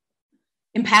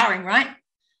 empowering, right?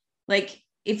 Like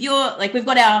if you're like, we've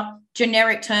got our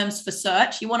generic terms for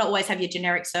search. You want to always have your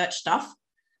generic search stuff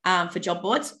for job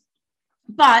boards,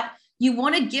 but you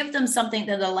want to give them something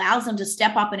that allows them to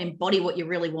step up and embody what you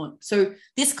really want. So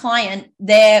this client,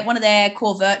 one of their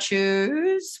core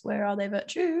virtues, where are their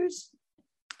virtues?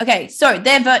 Okay, so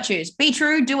their virtues: be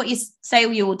true, do what you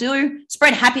say you will do,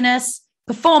 spread happiness,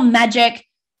 perform magic,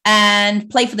 and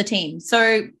play for the team.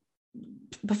 So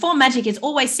perform magic is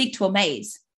always seek to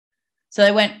amaze. So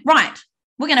they went, right,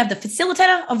 we're going to have the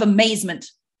facilitator of amazement.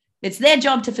 It's their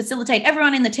job to facilitate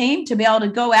everyone in the team to be able to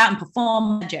go out and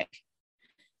perform magic.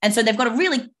 And so they've got a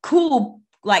really cool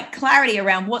like clarity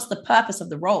around what's the purpose of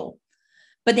the role.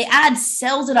 But the ad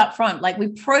sells it up front. Like we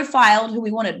profiled who we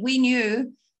wanted. We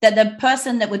knew that the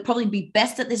person that would probably be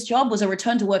best at this job was a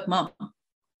return to work mom.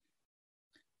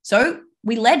 So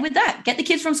we led with that. Get the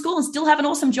kids from school and still have an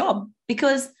awesome job,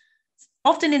 because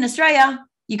often in Australia,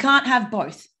 you can't have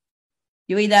both.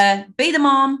 You either be the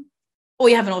mom or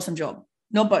you have an awesome job,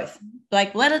 not both.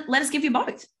 Like let us give you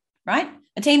both, right?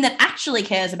 A team that actually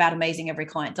cares about amazing every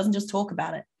client, doesn't just talk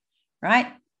about it, right?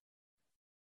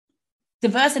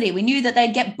 Diversity. We knew that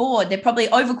they'd get bored. They're probably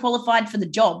overqualified for the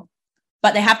job,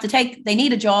 but they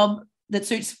need a job that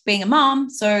suits being a mom.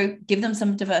 So give them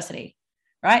some diversity,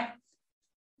 right?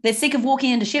 They're sick of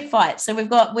walking into shit fights. So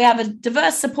we have a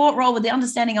diverse support role with the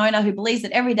understanding owner who believes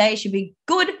that every day should be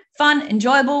good, fun,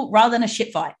 enjoyable, rather than a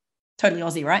shit fight. Totally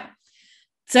Aussie, right?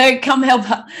 So come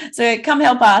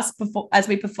help us as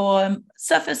we perform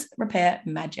surface repair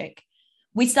magic.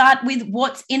 We start with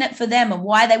what's in it for them and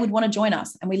why they would want to join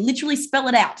us. And we literally spell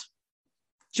it out.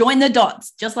 Join the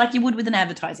dots, just like you would with an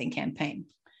advertising campaign.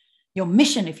 Your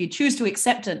mission, if you choose to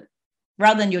accept it,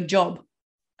 rather than your job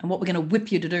and what we're going to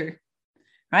whip you to do.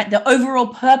 Right? The overall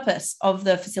purpose of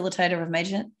the facilitator of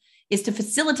amazement is to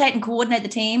facilitate and coordinate the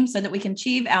team so that we can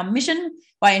achieve our mission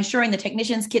by ensuring the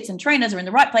technicians, kits, and trainers are in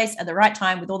the right place at the right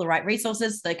time with all the right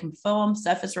resources so they can perform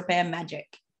surface repair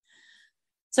magic.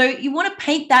 So you want to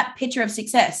paint that picture of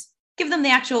success. Give them the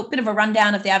actual bit of a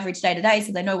rundown of the average day-to-day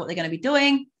so they know what they're going to be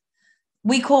doing.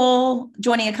 We call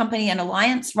joining a company an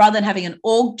alliance rather than having an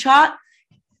org chart.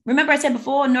 Remember I said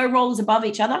before, no roles above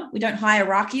each other. We don't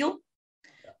hierarchical.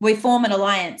 We form an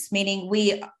alliance, meaning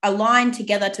we align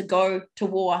together to go to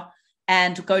war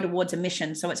and to go towards a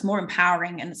mission. So it's more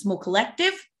empowering and it's more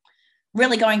collective.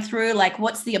 really going through like,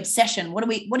 what's the obsession? What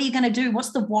are you going to do?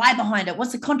 What's the why behind it?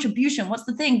 What's the contribution? What's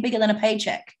the thing bigger than a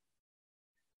paycheck?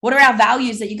 What are our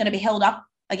values that you're going to be held up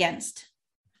against?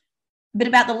 A bit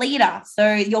about the leader.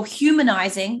 So you're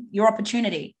humanizing your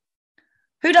opportunity.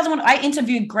 Who doesn't want, I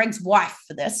interviewed Greg's wife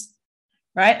for this,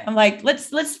 right? I'm like,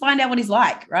 let's find out what he's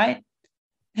like, right?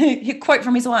 He quote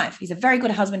from his wife. He's a very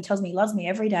good husband, tells me he loves me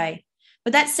every day.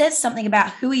 But that says something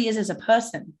about who he is as a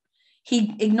person.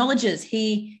 He acknowledges,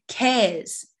 he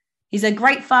cares. He's a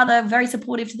great father, very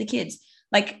supportive to the kids.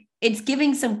 Like, it's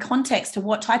giving some context to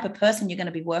what type of person you're going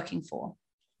to be working for.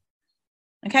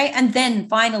 Okay. And then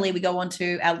finally, we go on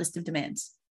to our list of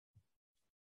demands.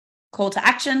 Call to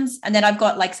actions. And then I've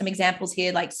got like some examples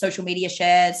here, like social media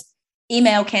shares,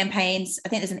 email campaigns. I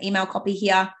think there's an email copy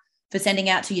here for sending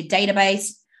out to your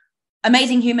database.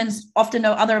 Amazing humans often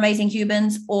know other amazing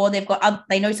humans, or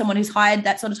they know someone who's hired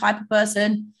that sort of type of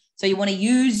person. So you want to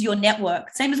use your network,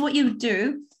 same as what you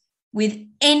do with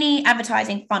any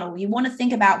advertising funnel. You want to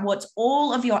think about what's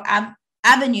all of your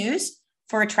avenues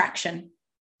for attraction.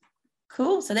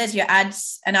 Cool. So there's your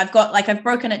ads. And I've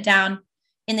broken it down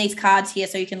in these cards here.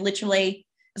 So you can literally,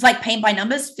 it's like paint by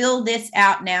numbers, fill this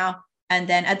out now. And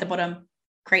then at the bottom,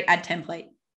 create ad template.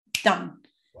 Done.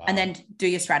 Wow. And then do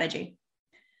your strategy.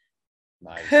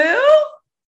 Nice. Cool.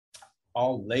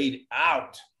 All laid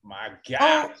out. My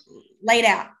God. Laid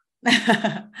out.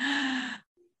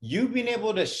 You being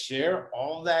able to share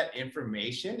all that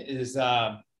information is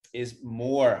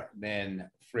more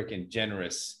than freaking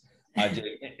generous.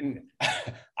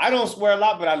 I don't swear a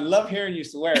lot, but I love hearing you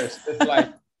swear. It's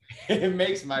like, it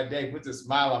makes my day, puts a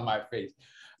smile on my face.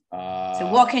 So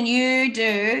what can you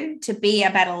do to be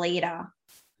a better leader?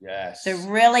 Yes. So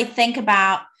really think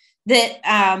about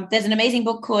that. There's an amazing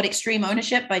book called Extreme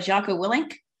Ownership by Jocko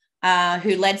Willink,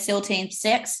 who led SEAL Team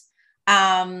 6.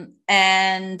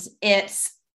 And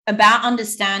it's about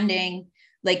understanding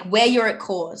like where you're at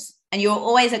cause, and you're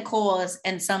always at cause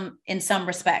in some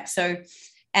respect. So,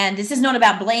 and this is not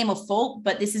about blame or fault,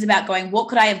 but this is about going, what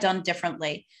could I have done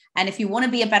differently? And if you want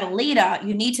to be a better leader,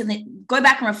 you need to go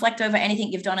back and reflect over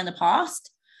anything you've done in the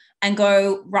past and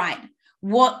go, right,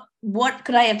 what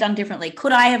could I have done differently?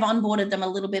 Could I have onboarded them a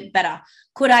little bit better?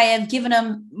 Could I have given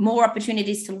them more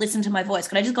opportunities to listen to my voice?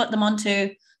 Could I just got them onto,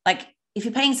 like, if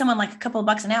you're paying someone like a couple of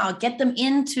bucks an hour, get them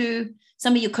into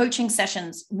some of your coaching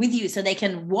sessions with you so they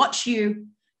can watch you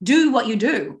do what you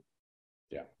do.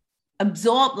 Yeah.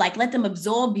 Absorb, like let them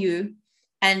absorb you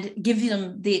and give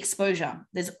them the exposure.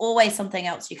 There's always something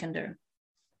else you can do.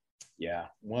 Yeah,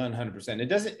 100%. It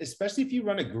doesn't, especially if you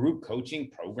run a group coaching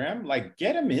program, like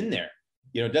get them in there.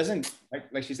 You know, it doesn't,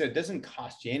 like she said, it doesn't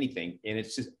cost you anything. And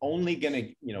it's just only going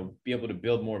to, you know, be able to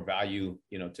build more value,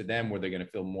 you know, to them, where they're going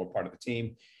to feel more part of the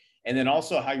team. And then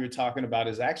also how you're talking about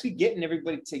is actually getting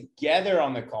everybody together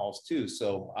on the calls too.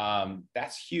 So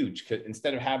that's huge.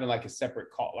 Instead of having like a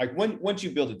separate call, like once you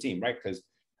build a team, right? Because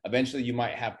eventually you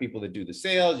might have people that do the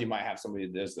sales. You might have somebody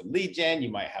that does the lead gen.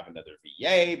 You might have another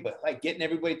VA, but like getting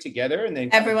everybody together and then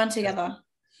everyone together,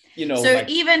 you know, so like,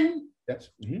 even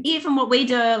what we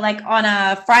do, like on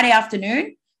a Friday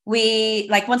afternoon, we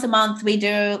like once a month, we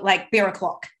do like beer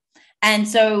o'clock. And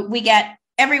so we get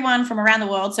everyone from around the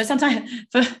world. So sometimes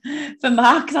for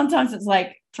Mark, sometimes it's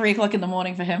like 3 o'clock in the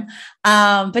morning for him.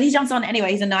 But he jumps on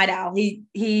anyway. He's a night owl.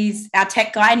 He's our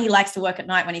tech guy, and he likes to work at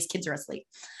night when his kids are asleep.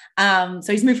 So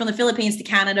he's moved from the Philippines to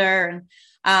Canada.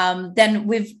 And then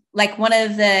we've like one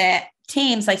of the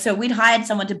teams, like, so we'd hired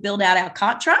someone to build out our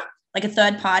Kartra, like a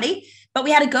third party, but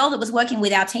we had a girl that was working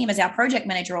with our team as our project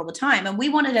manager all the time. And we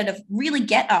wanted her to really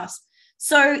get us.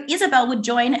 So Isabel would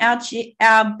join our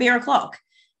beer o'clock.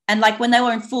 And like when they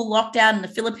were in full lockdown in the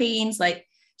Philippines, like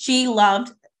she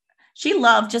loved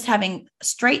just having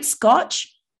straight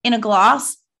scotch in a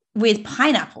glass with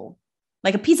pineapple,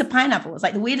 like a piece of pineapple. It's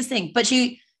like the weirdest thing, but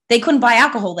they couldn't buy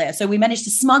alcohol there. So we managed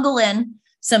to smuggle in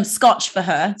some scotch for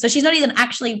her. So she's not even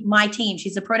actually my team.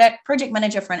 She's a project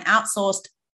manager for an outsourced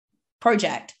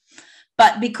project.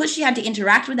 But because she had to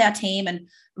interact with our team and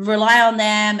rely on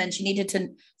them, and she needed to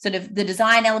sort of the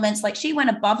design elements, like she went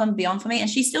above and beyond for me, and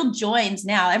she still joins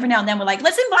now. Every now and then we're like,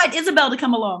 let's invite Isabel to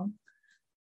come along.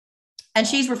 And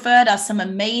she's referred us some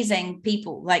amazing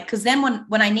people. Like, because then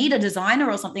when I need a designer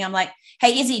or something, I'm like,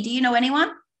 hey, Izzy, do you know anyone?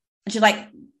 And she's like,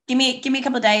 give me a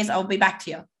couple of days. I'll be back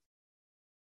to you.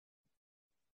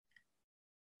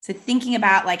 So thinking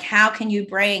about like, how can you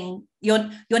bring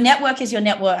your network is your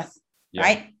net worth,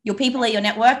 right? Your people are your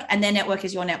network, and their network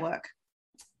is your network.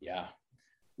 Yeah.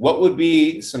 What would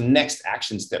be some next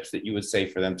action steps that you would say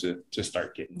for them to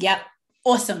start getting? Yep.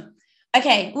 Awesome.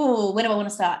 Okay. Ooh, where do I want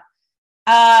to start?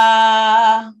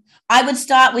 I would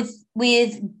start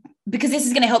with because this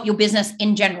is going to help your business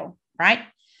in general, right?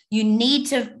 You need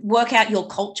to work out your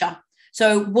culture.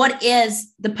 So what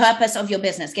is the purpose of your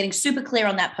business? Getting super clear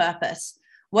on that purpose.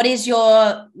 What is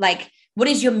your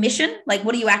mission? Like,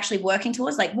 what are you actually working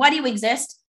towards? Like, why do you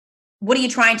exist? What are you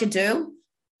trying to do?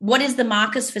 What is the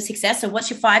markers for success? So what's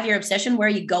your 5-year obsession? Where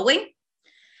are you going?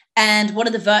 And what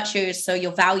are the virtues? So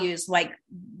your values, like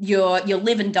your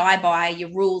live and die by,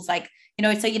 your rules, like, you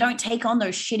know, so you don't take on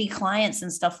those shitty clients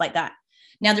and stuff like that.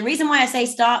 Now, the reason why I say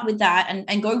start with that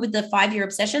and go with the 5-year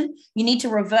obsession, you need to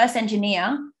reverse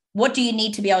engineer. What do you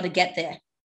need to be able to get there?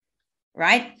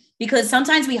 Right? Because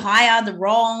sometimes we hire the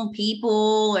wrong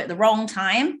people at the wrong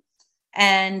time.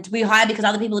 And we hire because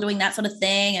other people are doing that sort of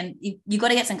thing. And you got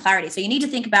to get some clarity. So you need to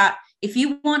think about, if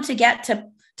you want to get to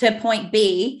point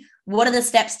B, what are the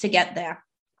steps to get there?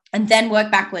 And then work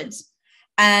backwards.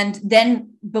 And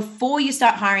then before you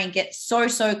start hiring, get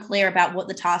so clear about what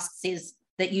the tasks is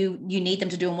that you need them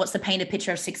to do and what's the painted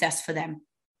picture of success for them.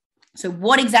 So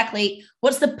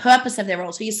what's the purpose of their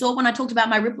role? So you saw when I talked about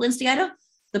my Ripple Instigator,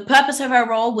 the purpose of our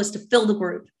role was to fill the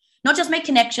group, not just make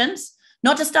connections,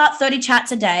 not to start 30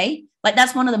 chats a day. Like,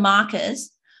 that's one of the markers.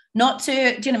 Not to, do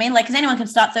you know what I mean? Like, because anyone can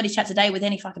start 30 chats a day with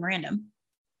any fucking random.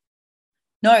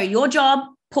 No, your job,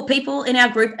 put people in our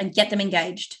group and get them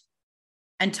engaged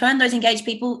and turn those engaged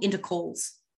people into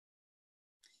calls.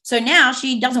 So now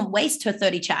she doesn't waste her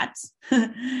 30 chats,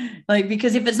 like,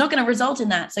 because if it's not going to result in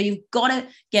that. So you've got to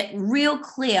get real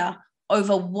clear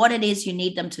over what it is you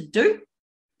need them to do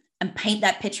and paint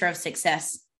that picture of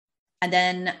success. And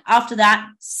then after that,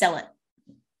 sell it.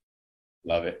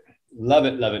 Love it. Love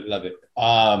it. Love it. Love it.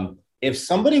 If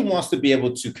somebody wants to be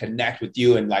able to connect with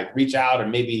you and like reach out, or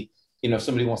maybe, you know, if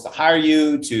somebody wants to hire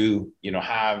you to, you know,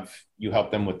 have you help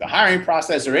them with the hiring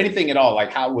process or anything at all,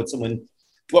 like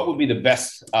what would be the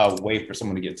best way for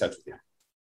someone to get in touch with you?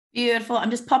 Beautiful.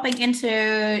 I'm just popping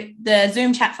into the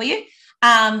Zoom chat for you.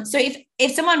 So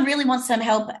if someone really wants some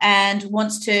help and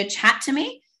wants to chat to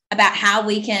me about how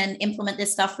we can implement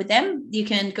this stuff with them, you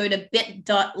can go to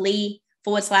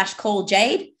bit.ly/call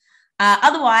Jade.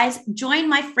 Otherwise, join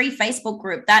my free Facebook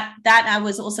group. That I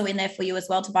was also in there for you as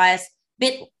well, Tobias.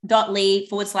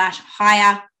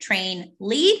 bit.ly/hire train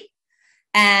lead.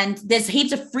 And there's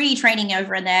heaps of free training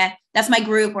over in there. That's my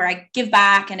group where I give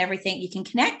back and everything. You can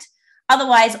connect.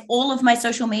 Otherwise, all of my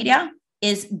social media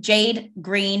is Jade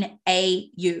Green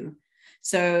AU.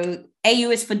 So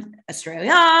AU is for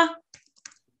Australia.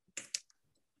 Put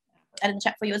that in the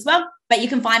chat for you as well. But you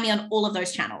can find me on all of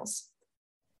those channels.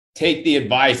 Take the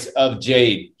advice of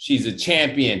Jade. She's a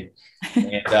champion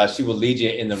and she will lead you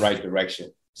in the right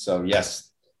direction. So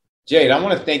yes, Jade, I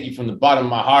want to thank you from the bottom of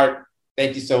my heart.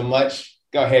 Thank you so much.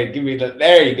 Go ahead. Give me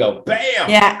there you go. Bam.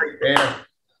 Yeah. Right there.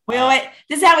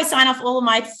 This is how we sign off all of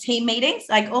my team meetings.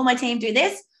 Like, all my team do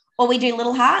this, or we do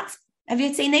little hearts. Have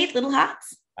you seen these little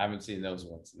hearts? I haven't seen those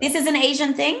ones. No. This is an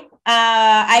Asian thing.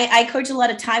 I coach a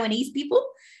lot of Taiwanese people,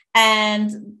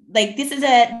 and like this is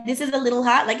a little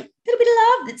heart, like a little bit of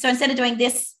love. So instead of doing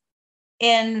this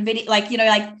in video, like, you know,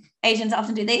 like Asians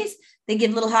often do these, they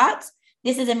give little hearts.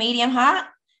 This is a medium heart,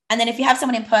 and then if you have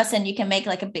someone in person, you can make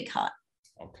like a big heart.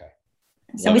 Okay.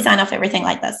 So we sign off everything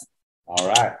like this. All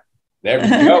right. There we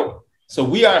go. So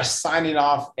we are signing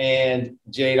off. And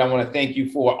Jade, I want to thank you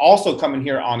for also coming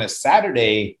here on a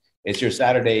Saturday. It's your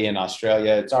Saturday in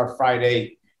Australia. It's our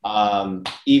Friday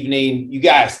evening. You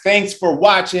guys, thanks for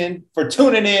watching, for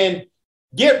tuning in.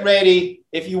 Get ready.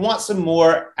 If you want some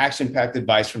more action-packed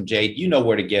advice from Jade, you know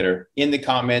where to get her. In the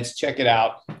comments, check it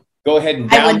out. Go ahead and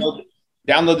download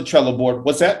the Trello board.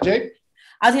 What's that, Jade?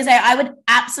 I was going to say, I would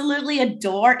absolutely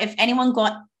adore if anyone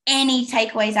got any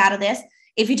takeaways out of this,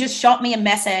 if you just shot me a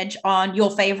message on your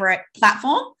favorite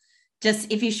platform.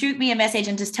 Just if you shoot me a message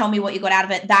and just tell me what you got out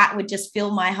of it, that would just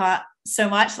fill my heart so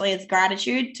much. So it's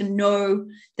gratitude to know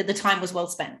that the time was well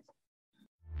spent.